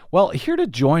 Well, here to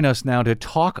join us now to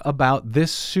talk about this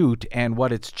suit and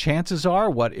what its chances are,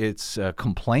 what its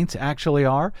complaints actually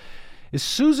are, is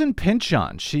Susan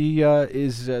Pynchon. She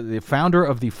is the founder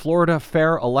of the Florida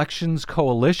Fair Elections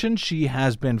Coalition. She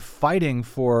has been fighting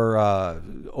for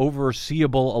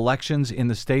overseeable elections in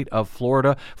the state of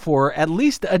Florida for at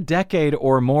least a decade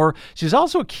or more. She's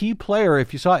also a key player.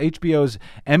 If you saw HBO's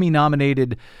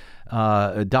Emmy-nominated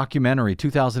documentary,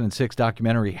 2006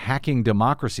 documentary, Hacking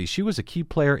Democracy, she was a key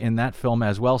player in that film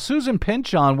as well. Susan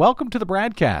Pynchon, welcome to the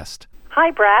BradCast.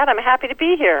 Hi, Brad. I'm happy to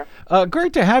be here.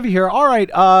 Great to have you here. All right.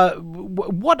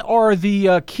 What are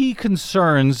the key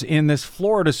concerns in this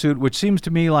Florida suit, which seems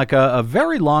to me like a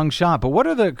very long shot, but what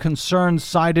are the concerns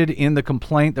cited in the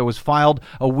complaint that was filed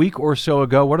a week or so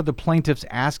ago? What are the plaintiffs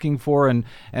asking for, and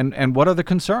what are the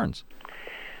concerns?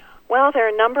 Well, there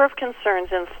are a number of concerns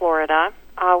in Florida.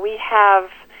 We have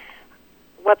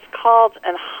what's called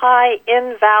a high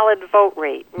invalid vote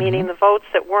rate, meaning the votes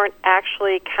that weren't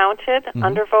actually counted,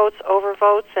 undervotes,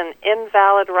 overvotes, and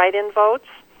invalid write-in votes.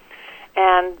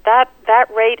 And that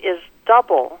rate is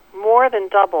more than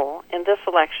double in this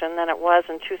election than it was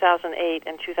in 2008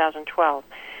 and 2012.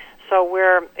 So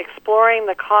we're exploring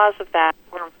the cause of that.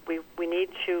 We need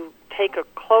to take a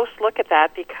close look at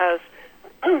that because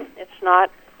it's not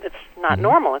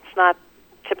normal. It's not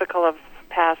typical of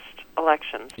past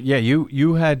elections. Yeah,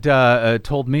 you had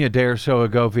told me a day or so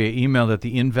ago via email that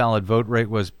the invalid vote rate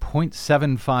was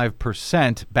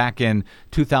 0.75% back in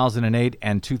 2008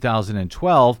 and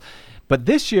 2012, but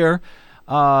this year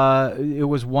it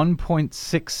was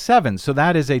 1.67. So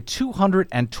that is a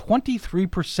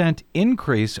 223%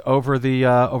 increase over the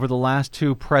last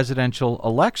 2 presidential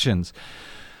elections.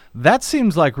 That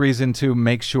seems like reason to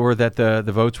make sure that the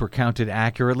votes were counted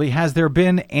accurately. Has there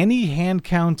been any hand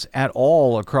counts at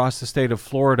all across the state of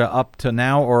Florida up to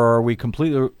now, or are we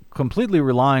completely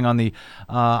relying on the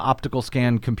optical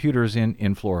scan computers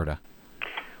in Florida?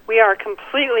 we are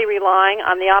completely relying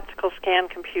on the optical scan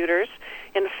computers.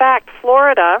 In fact,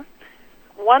 Florida,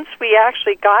 once we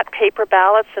actually got paper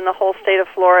ballots in the whole state of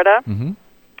Florida,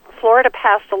 Florida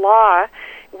passed a law.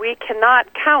 We cannot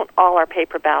count all our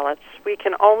paper ballots. We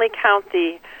can only count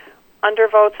the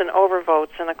undervotes and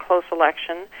overvotes in a close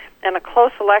election. And a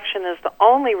close election is the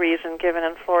only reason given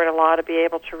in Florida law to be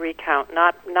able to recount,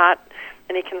 not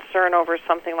any concern over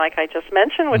something like I just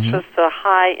mentioned, which was the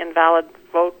high invalid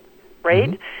vote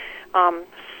rate.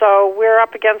 So we're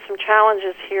up against some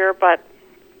challenges here, but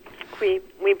we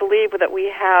believe that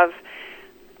we have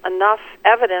enough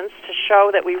evidence to show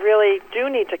that we really do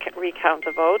need to recount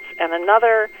the votes. And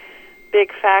another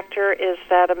big factor is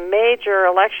that a major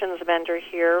elections vendor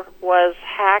here was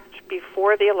hacked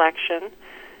before the election,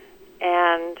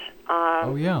 and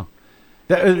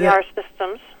VR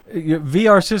systems.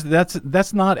 VR systems.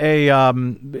 That's not a.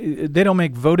 They don't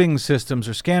make voting systems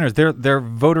or scanners. They're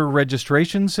voter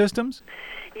registration systems.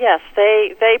 Yes,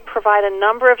 they provide a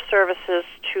number of services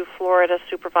to Florida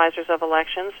supervisors of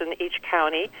elections in each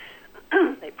county.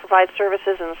 They provide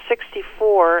services in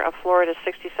 64 of Florida's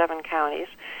 67 counties,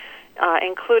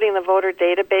 including the voter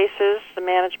databases, the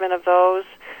management of those,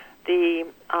 the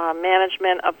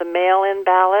management of the mail-in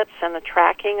ballots and the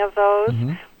tracking of those,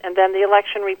 and then the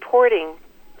election reporting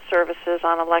services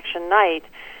on election night.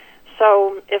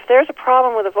 So if there's a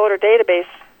problem with a voter database,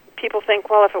 people think,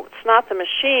 well, if it's not the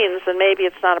machines, then maybe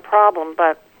it's not a problem.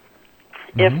 But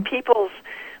if people's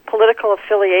political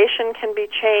affiliation can be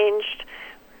changed,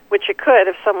 which it could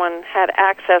if someone had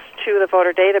access to the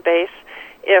voter database,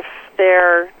 if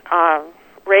their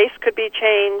race could be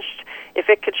changed, if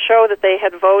it could show that they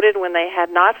had voted when they had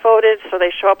not voted, so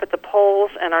they show up at the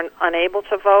polls and are unable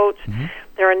to vote,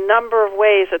 there are a number of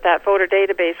ways that voter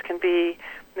database can be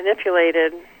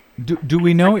manipulated. Do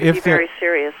we know if they're very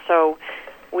serious? So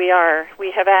we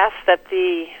have asked that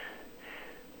the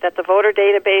voter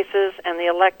databases and the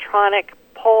electronic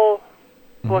poll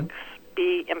books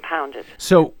be impounded.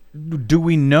 So do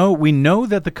we know? We know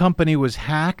that the company was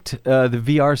hacked, the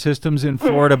VR systems in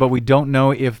Florida, but we don't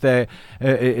know if the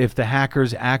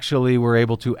hackers actually were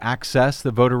able to access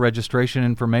the voter registration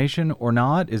information or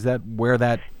not. Is that where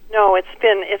that? No, it's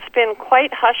been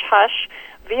quite hush hush.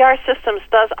 VR systems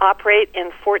does operate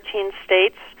in 14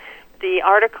 states. The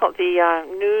article, the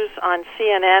news on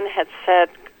CNN had said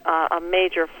a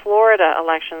major Florida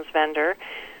elections vendor.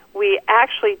 We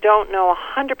actually don't know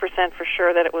 100% for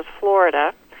sure that it was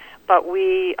Florida, but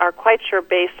we are quite sure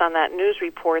based on that news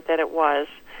report that it was.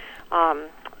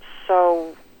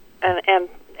 So, and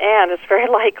it's very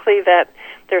likely that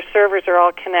their servers are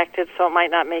all connected, so it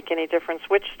might not make any difference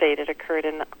which state it occurred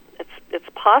in. It's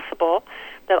possible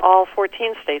that all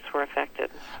 14 states were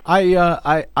affected.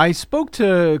 I spoke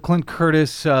to Clint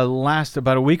Curtis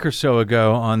about a week or so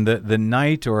ago on the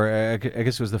night, or I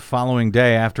guess it was the following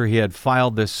day after he had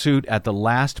filed this suit at the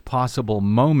last possible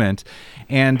moment.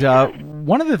 And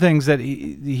one of the things that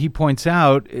he points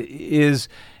out is,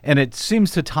 and it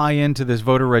seems to tie into this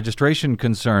voter registration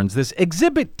concerns, this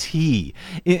Exhibit T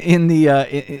in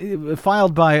the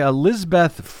filed by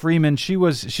Elizabeth Freeman.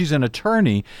 She's an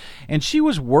attorney, and she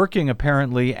was working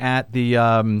apparently at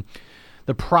the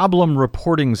Problem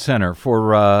Reporting Center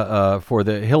for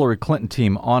the Hillary Clinton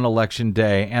team on Election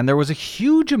Day, and there was a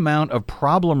huge amount of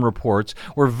problem reports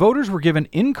where voters were given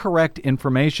incorrect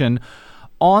information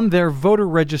on their voter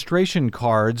registration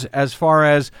cards as far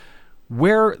as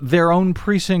where their own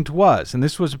precinct was. And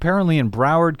this was apparently in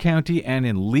Broward County and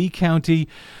in Lee County.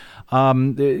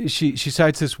 She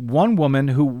cites this one woman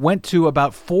who went to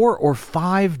about 4 or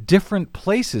 5 different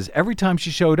places. Every time she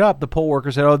showed up, the poll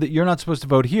worker said, you're not supposed to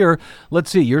vote here. Let's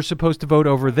see, you're supposed to vote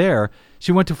over there.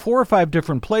 She went to 4 or 5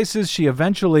 different places. She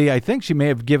eventually, I think she may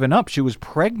have given up. She was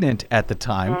pregnant at the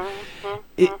time.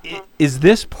 Is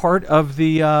this part of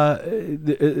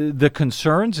the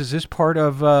concerns? Is this part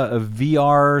of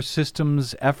VR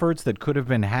systems efforts that could have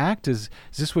been hacked? Is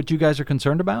this what you guys are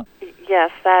concerned about?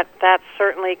 Yes, that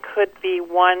certainly could be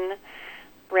one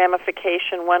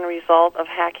ramification. One result of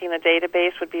hacking the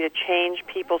database would be to change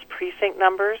people's precinct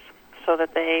numbers so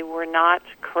that they were not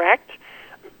correct.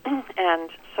 And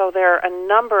so there are a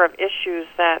number of issues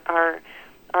that are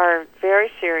very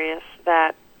serious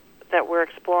that we're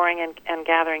exploring and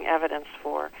gathering evidence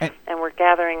for. And we're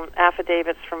gathering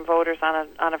affidavits from voters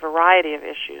on a variety of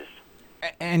issues.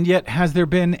 And yet, has there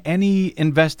been any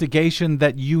investigation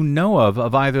that you know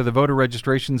of either the voter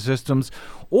registration systems,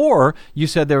 or you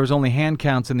said there was only hand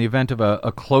counts in the event of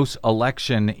a close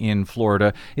election in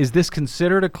Florida? Is this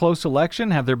considered a close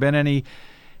election? Have there been any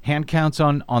hand counts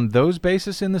on those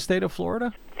bases in the state of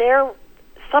Florida?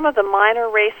 Some of the minor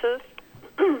races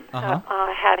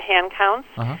had hand counts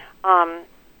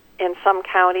in some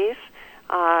counties.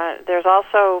 There's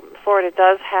also, Florida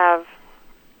does have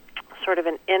sort of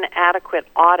an inadequate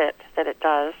audit that it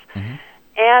does.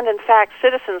 And, in fact,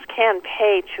 citizens can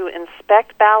pay to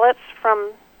inspect ballots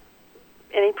from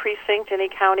any precinct, any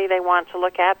county they want to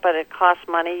look at, but it costs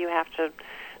money.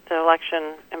 The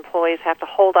election employees have to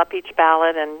hold up each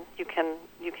ballot, and you can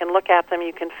look at them,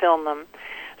 you can film them.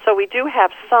 So we do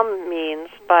have some means,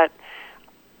 but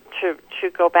to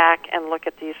go back and look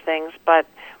at these things. But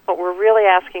what we're really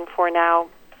asking for now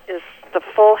is the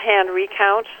full hand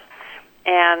recount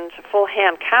and full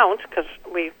hand count, because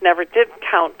we never did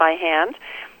count by hand.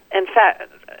 In fact,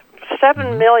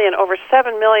 7 million, over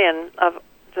 7 million of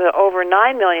the over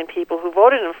 9 million people who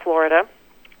voted in Florida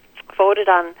voted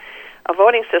on a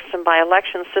voting system by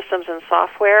Election Systems and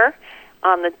Software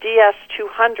on the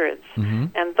DS200s.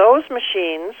 And those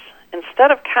machines,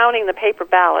 instead of counting the paper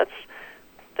ballots,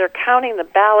 they're counting the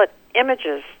ballot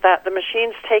images. That the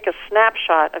machines take a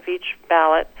snapshot of each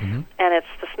ballot, and it's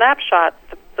the snapshot,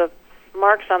 the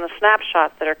marks on the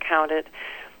snapshot that are counted.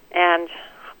 And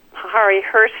Hari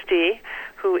Hursty,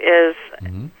 who is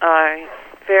a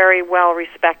very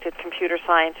well-respected computer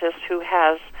scientist who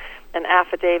has an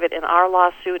affidavit in our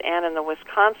lawsuit and in the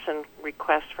Wisconsin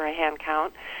request for a hand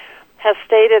count, has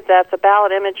stated that the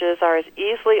ballot images are as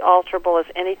easily alterable as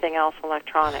anything else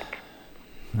electronic.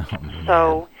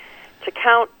 So to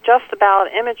count just the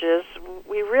ballot images,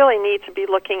 we really need to be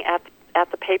looking at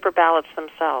the paper ballots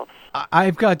themselves.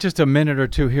 I've got just a minute or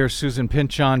two here, Susan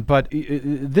Pynchon, but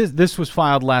this was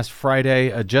filed last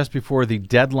Friday, just before the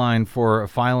deadline for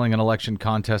filing an election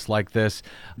contest like this.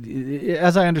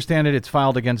 As I understand it, it's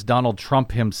filed against Donald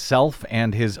Trump himself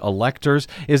and his electors.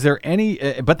 Is there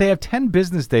any, but they have 10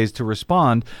 business days to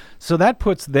respond, so that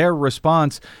puts their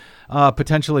response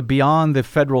potentially beyond the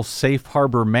federal safe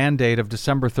harbor mandate of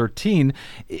December 13.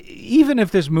 Even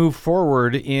if this moved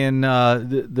forward in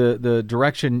the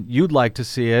direction you'd like to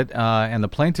see it and the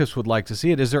plaintiffs would like to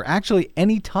see it, is there actually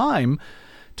any time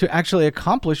to actually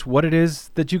accomplish what it is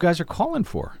that you guys are calling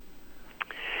for?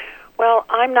 Well,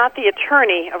 I'm not the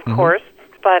attorney, of course,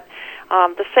 but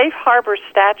the safe harbor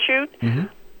statute,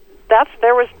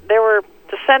 there were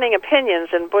dissenting opinions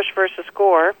in Bush versus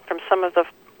Gore from some of the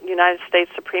United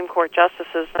States Supreme Court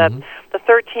justices that the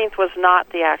 13th was not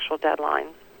the actual deadline,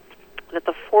 that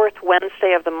the fourth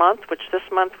Wednesday of the month, which this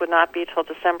month would not be till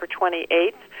December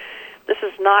 28th. This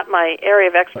is not my area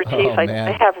of expertise.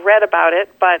 I have read about it,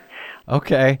 but...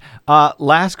 Okay.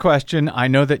 Last question. I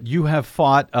know that you have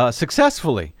fought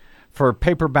successfully for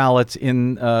paper ballots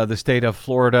in the state of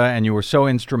Florida, and you were so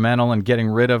instrumental in getting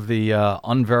rid of the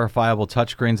unverifiable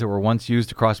touchscreens that were once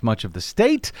used across much of the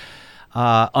state.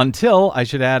 Until, I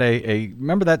should add,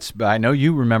 remember that, I know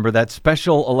you remember that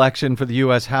special election for the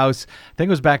U.S. House, I think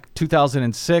it was back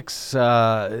 2006,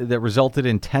 that resulted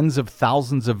in tens of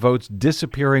thousands of votes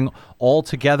disappearing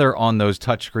altogether on those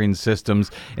touchscreen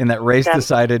systems in that race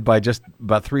decided by just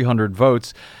about 300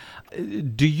 votes.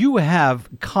 Do you have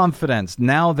confidence,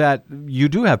 now that you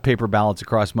do have paper ballots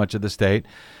across much of the state,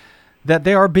 that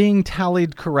they are being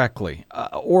tallied correctly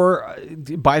or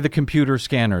by the computer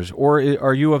scanners? Or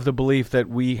are you of the belief that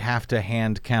we have to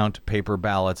hand count paper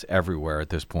ballots everywhere at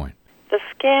this point? The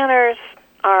scanners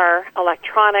are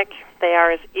electronic. They are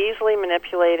as easily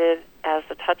manipulated as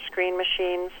the touchscreen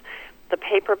machines. The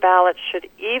paper ballots should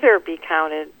either be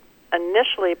counted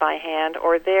initially by hand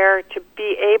or there to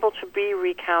be able to be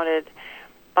recounted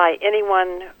by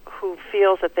anyone who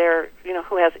feels that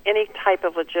who has any type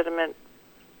of legitimate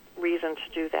reason to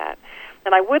do that.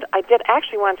 And I did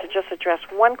actually want to just address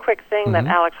one quick thing that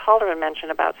Alex Halderman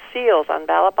mentioned about seals on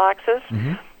ballot boxes.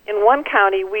 In one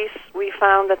county, we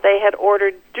found that they had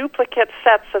ordered duplicate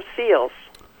sets of seals.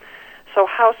 So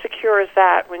how secure is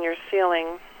that when you're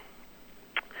sealing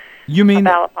a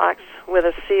ballot box with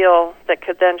a seal that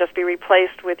could then just be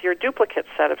replaced with your duplicate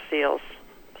set of seals?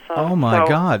 Oh, my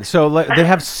God. So they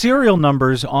have serial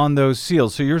numbers on those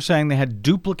seals. So you're saying they had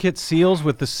duplicate seals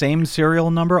with the same serial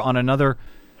number on another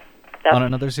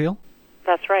seal?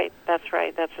 That's right.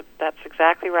 That's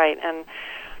exactly right. And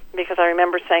because I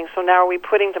remember saying, so now are we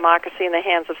putting democracy in the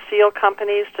hands of seal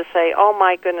companies to say, oh,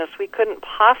 my goodness, we couldn't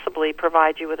possibly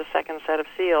provide you with a second set of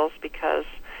seals because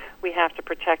we have to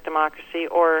protect democracy,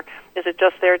 or is it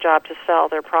just their job to sell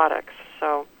their products?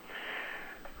 So...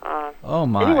 oh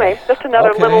my! Anyway, just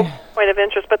another little point of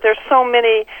interest. But there's so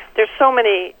many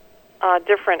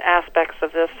different aspects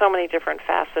of this, so many different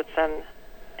facets, and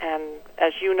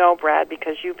as you know, Brad,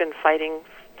 because you've been fighting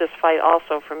this fight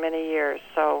also for many years.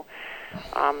 So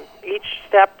each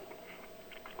step,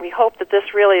 we hope that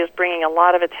this really is bringing a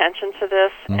lot of attention to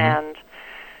this, and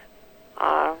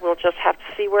we'll just have to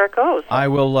see where it goes. I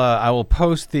will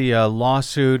post the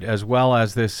lawsuit as well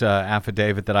as this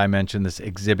affidavit that I mentioned, this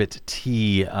Exhibit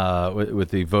T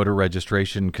with the voter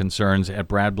registration concerns at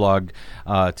BradBlog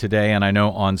today. And I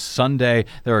know on Sunday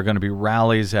there are going to be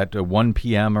rallies at 1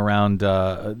 p.m. around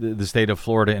the state of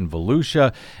Florida in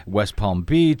Volusia, West Palm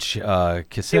Beach,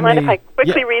 Kissimmee. Do you mind if I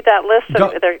quickly read that list?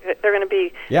 They're going to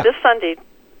be this Sunday,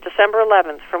 December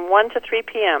 11th, from 1 to 3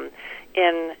 p.m.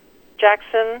 in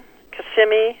Jackson,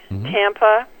 Kissimmee,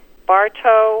 Tampa,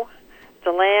 Bartow,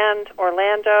 DeLand,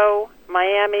 Orlando,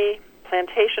 Miami,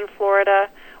 Plantation, Florida,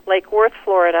 Lake Worth,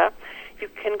 Florida. You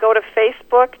can go to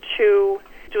Facebook to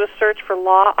do a search for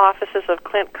Law Offices of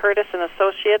Clint Curtis and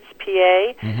Associates,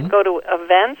 PA. Go to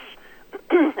events,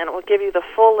 and it will give you the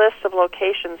full list of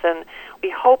locations. And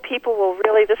we hope people will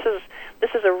really, this is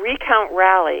a recount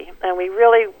rally, and we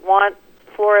really want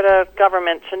Florida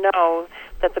government to know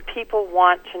that the people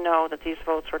want to know that these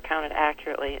votes were counted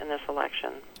accurately in this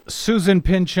election. Susan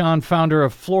Pynchon, founder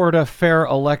of Florida Fair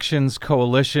Elections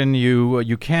Coalition.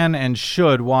 You can and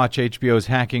should watch HBO's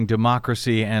Hacking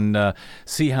Democracy and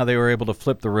see how they were able to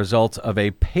flip the results of a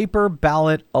paper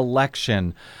ballot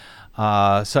election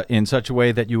in such a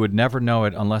way that you would never know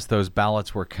it unless those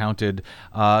ballots were counted.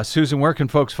 Susan, where can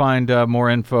folks find more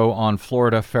info on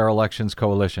Florida Fair Elections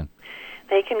Coalition?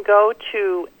 They can go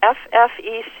to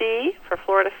FFEC for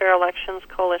Florida Fair Elections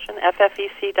Coalition,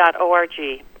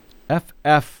 ffec.org.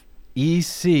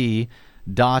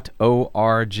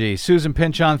 ffec.org. Susan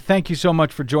Pynchon, thank you so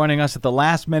much for joining us at the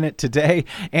last minute today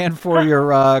and for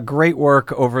your great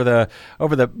work over the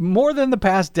more than the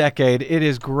past decade. It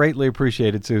is greatly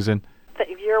appreciated, Susan.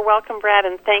 You're welcome, Brad,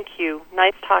 and thank you.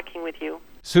 Nice talking with you.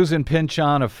 Susan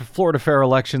Pynchon of Florida Fair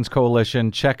Elections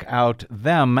Coalition. Check out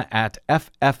them at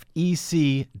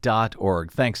ffec.org.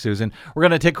 Thanks, Susan. We're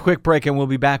going to take a quick break, and we'll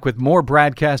be back with more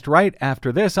BradCast right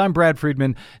after this. I'm Brad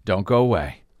Friedman. Don't go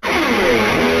away.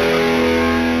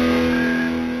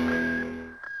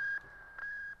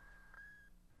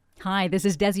 Hi, this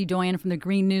is Desi Doyen from the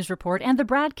Green News Report and the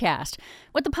BradCast.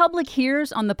 What the public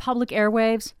hears on the public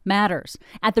airwaves matters.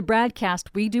 At the BradCast,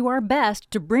 we do our best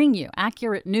to bring you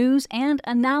accurate news and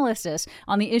analysis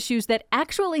on the issues that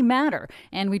actually matter,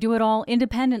 and we do it all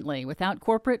independently without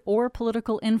corporate or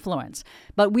political influence.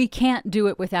 But we can't do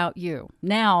it without you,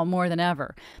 now more than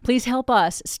ever. Please help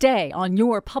us stay on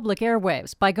your public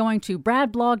airwaves by going to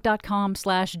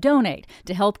bradblog.com/donate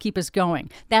to help keep us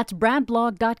going. That's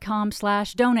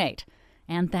bradblog.com/donate.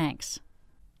 And thanks.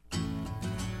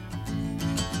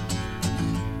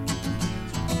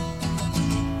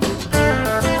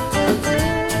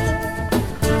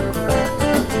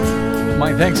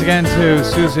 My thanks again to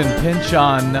Susan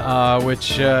Pynchon,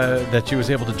 that she was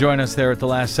able to join us there at the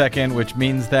last second, which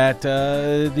means that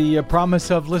the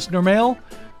promise of listener mail,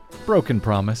 broken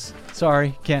promise.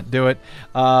 Sorry, can't do it.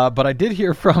 But I did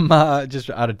hear from, just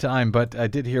out of time, but I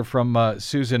did hear from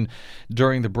Susan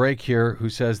during the break here, who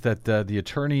says that the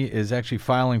attorney is actually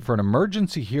filing for an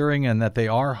emergency hearing and that they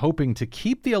are hoping to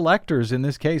keep the electors in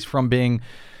this case from being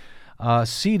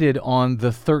seated on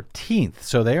the 13th.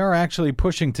 So they are actually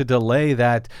pushing to delay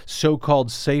that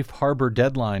so-called safe harbor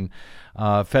deadline,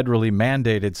 federally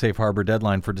mandated safe harbor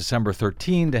deadline for December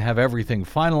 13 to have everything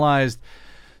finalized,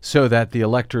 so that the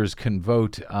electors can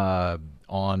vote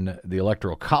on the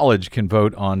Electoral College can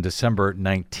vote on December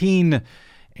 19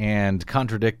 and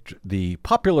contradict the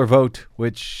popular vote,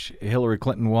 which Hillary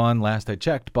Clinton won, last I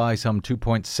checked, by some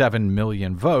 2.7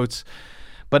 million votes.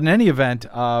 But in any event,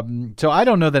 so I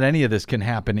don't know that any of this can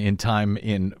happen in time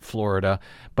in Florida,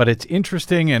 but it's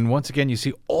interesting. And once again, you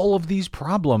see all of these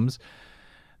problems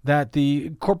that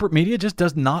the corporate media just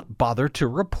does not bother to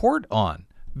report on.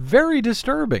 Very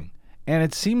disturbing. And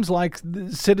it seems like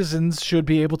citizens should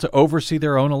be able to oversee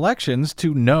their own elections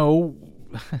to know,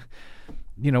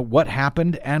 what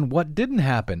happened and what didn't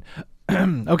happen.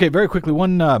 Okay, very quickly,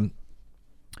 one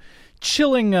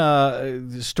chilling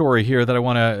story here that I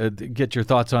want to get your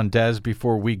thoughts on, Des,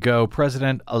 before we go.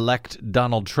 President-elect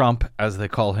Donald Trump, as they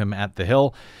call him at the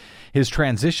Hill, his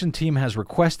transition team has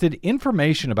requested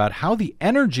information about how the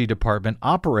Energy Department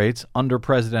operates under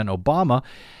President Obama,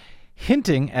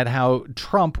 hinting at how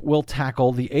Trump will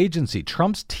tackle the agency.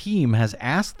 Trump's team has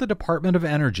asked the Department of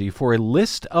Energy for a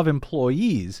list of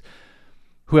employees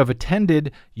who have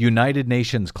attended United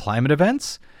Nations climate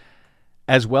events,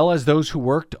 as well as those who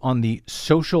worked on the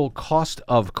social cost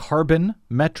of carbon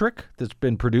metric that's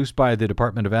been produced by the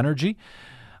Department of Energy,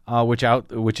 which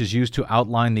is used to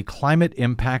outline the climate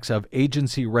impacts of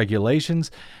agency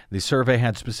regulations. The survey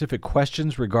had specific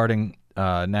questions regarding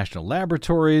national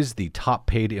laboratories, the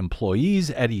top-paid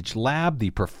employees at each lab,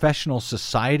 the professional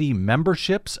society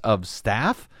memberships of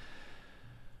staff,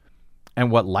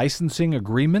 and what licensing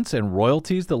agreements and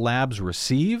royalties the labs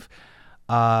receive.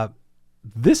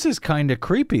 This is kind of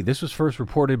creepy. This was first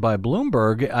reported by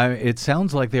Bloomberg. It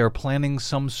sounds like they are planning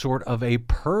some sort of a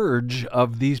purge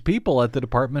of these people at the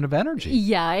Department of Energy.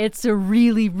 Yeah, it's a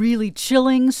really, really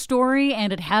chilling story,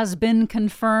 and it has been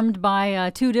confirmed by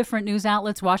 2 different news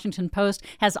outlets. Washington Post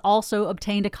has also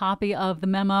obtained a copy of the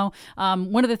memo.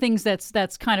 One of the things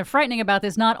that's kind of frightening about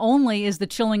this, not only is the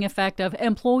chilling effect of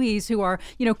employees who are,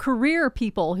 career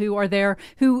people who are there,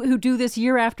 who do this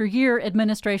year after year,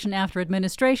 administration after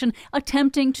administration,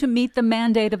 attempting to meet the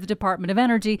mandate of the Department of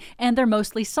Energy, and they're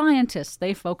mostly scientists.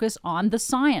 They focus on the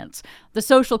science. The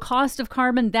social cost of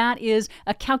carbon, that is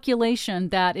a calculation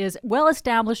that is well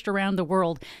established around the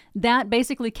world. That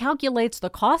basically calculates the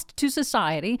cost to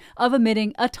society of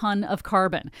emitting a ton of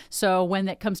carbon. So when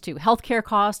it comes to healthcare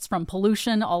costs from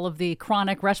pollution, all of the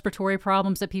chronic respiratory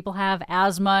problems that people have,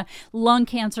 asthma, lung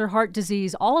cancer, heart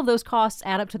disease, all of those costs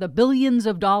add up to the billions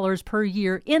of dollars per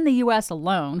year in the U.S.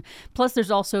 alone. Plus,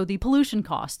 there's also the pollution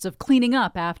costs of cleaning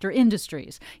up after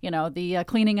industries, the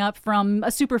cleaning up from a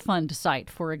Superfund site,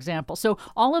 for example. So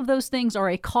all of those things are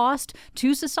a cost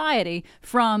to society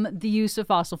from the use of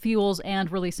fossil fuels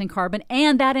and releasing carbon,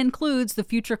 and that includes the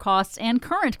future costs and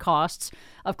current costs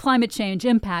of climate change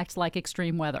impacts like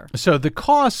extreme weather. So the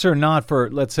costs are not for,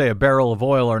 let's say, a barrel of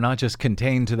oil are not just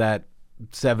contained to that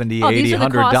 $70, $80, these are the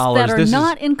 $100. costs that are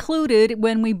not included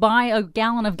when we buy a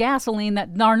gallon of gasoline, that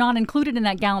are not included in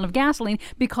that gallon of gasoline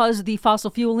because the fossil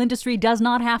fuel industry does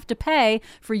not have to pay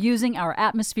for using our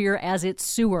atmosphere as its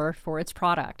sewer for its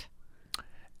product.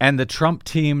 And the Trump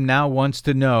team now wants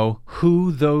to know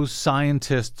who those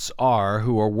scientists are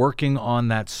who are working on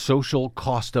that social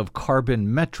cost of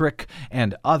carbon metric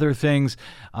and other things.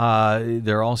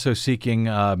 They're also seeking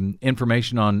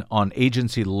information on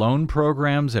agency loan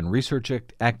programs and research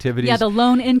activities. Yeah, the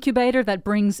loan incubator that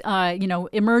brings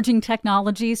emerging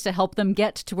technologies to help them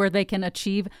get to where they can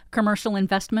achieve commercial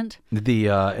investment. The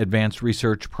Advanced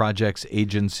Research Projects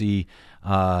Agency.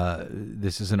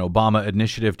 This is an Obama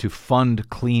initiative to fund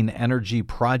clean energy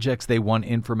projects. They want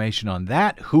information on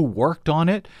that, who worked on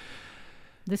it.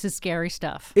 This is scary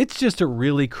stuff. It's just a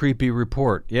really creepy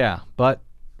report, yeah. But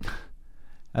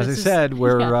as I said,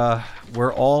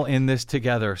 we're all in this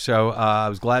together. So I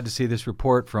was glad to see this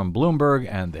report from Bloomberg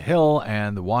and The Hill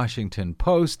and the Washington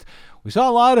Post. We saw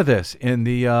a lot of this in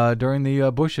the during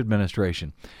the Bush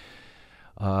administration.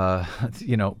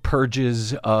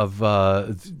 Purges of,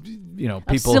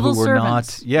 people civil who were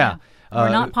servants. not, were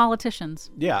not politicians.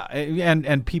 Yeah,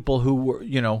 and people who were,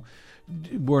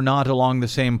 were not along the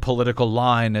same political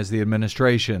line as the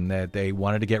administration, that they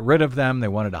wanted to get rid of them. They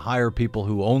wanted to hire people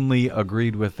who only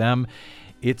agreed with them.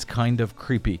 It's kind of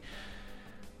creepy.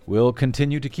 We'll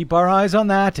continue to keep our eyes on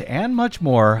that and much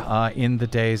more in the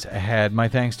days ahead. My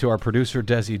thanks to our producer,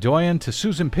 Desi Doyen, to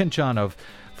Susan Pynchon of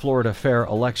Florida Fair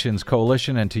Elections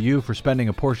Coalition, and to you for spending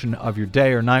a portion of your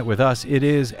day or night with us. It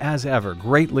is, as ever,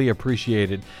 greatly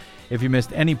appreciated. If you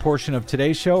missed any portion of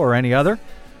today's show or any other,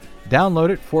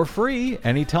 download it for free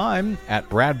anytime at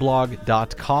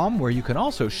bradblog.com, where you can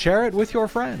also share it with your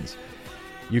friends.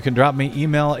 You can drop me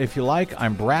email if you like.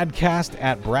 I'm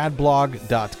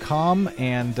bradcast@bradblog.com.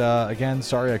 And again,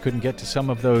 sorry I couldn't get to some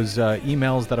of those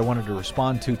emails that I wanted to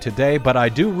respond to today, but I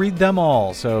do read them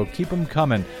all, so keep them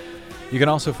coming. You can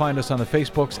also find us on the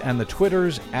Facebooks and the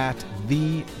Twitters at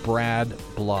The Brad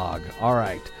Blog. All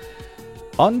right.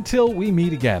 Until we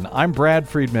meet again, I'm Brad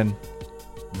Friedman.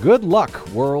 Good luck,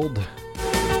 world.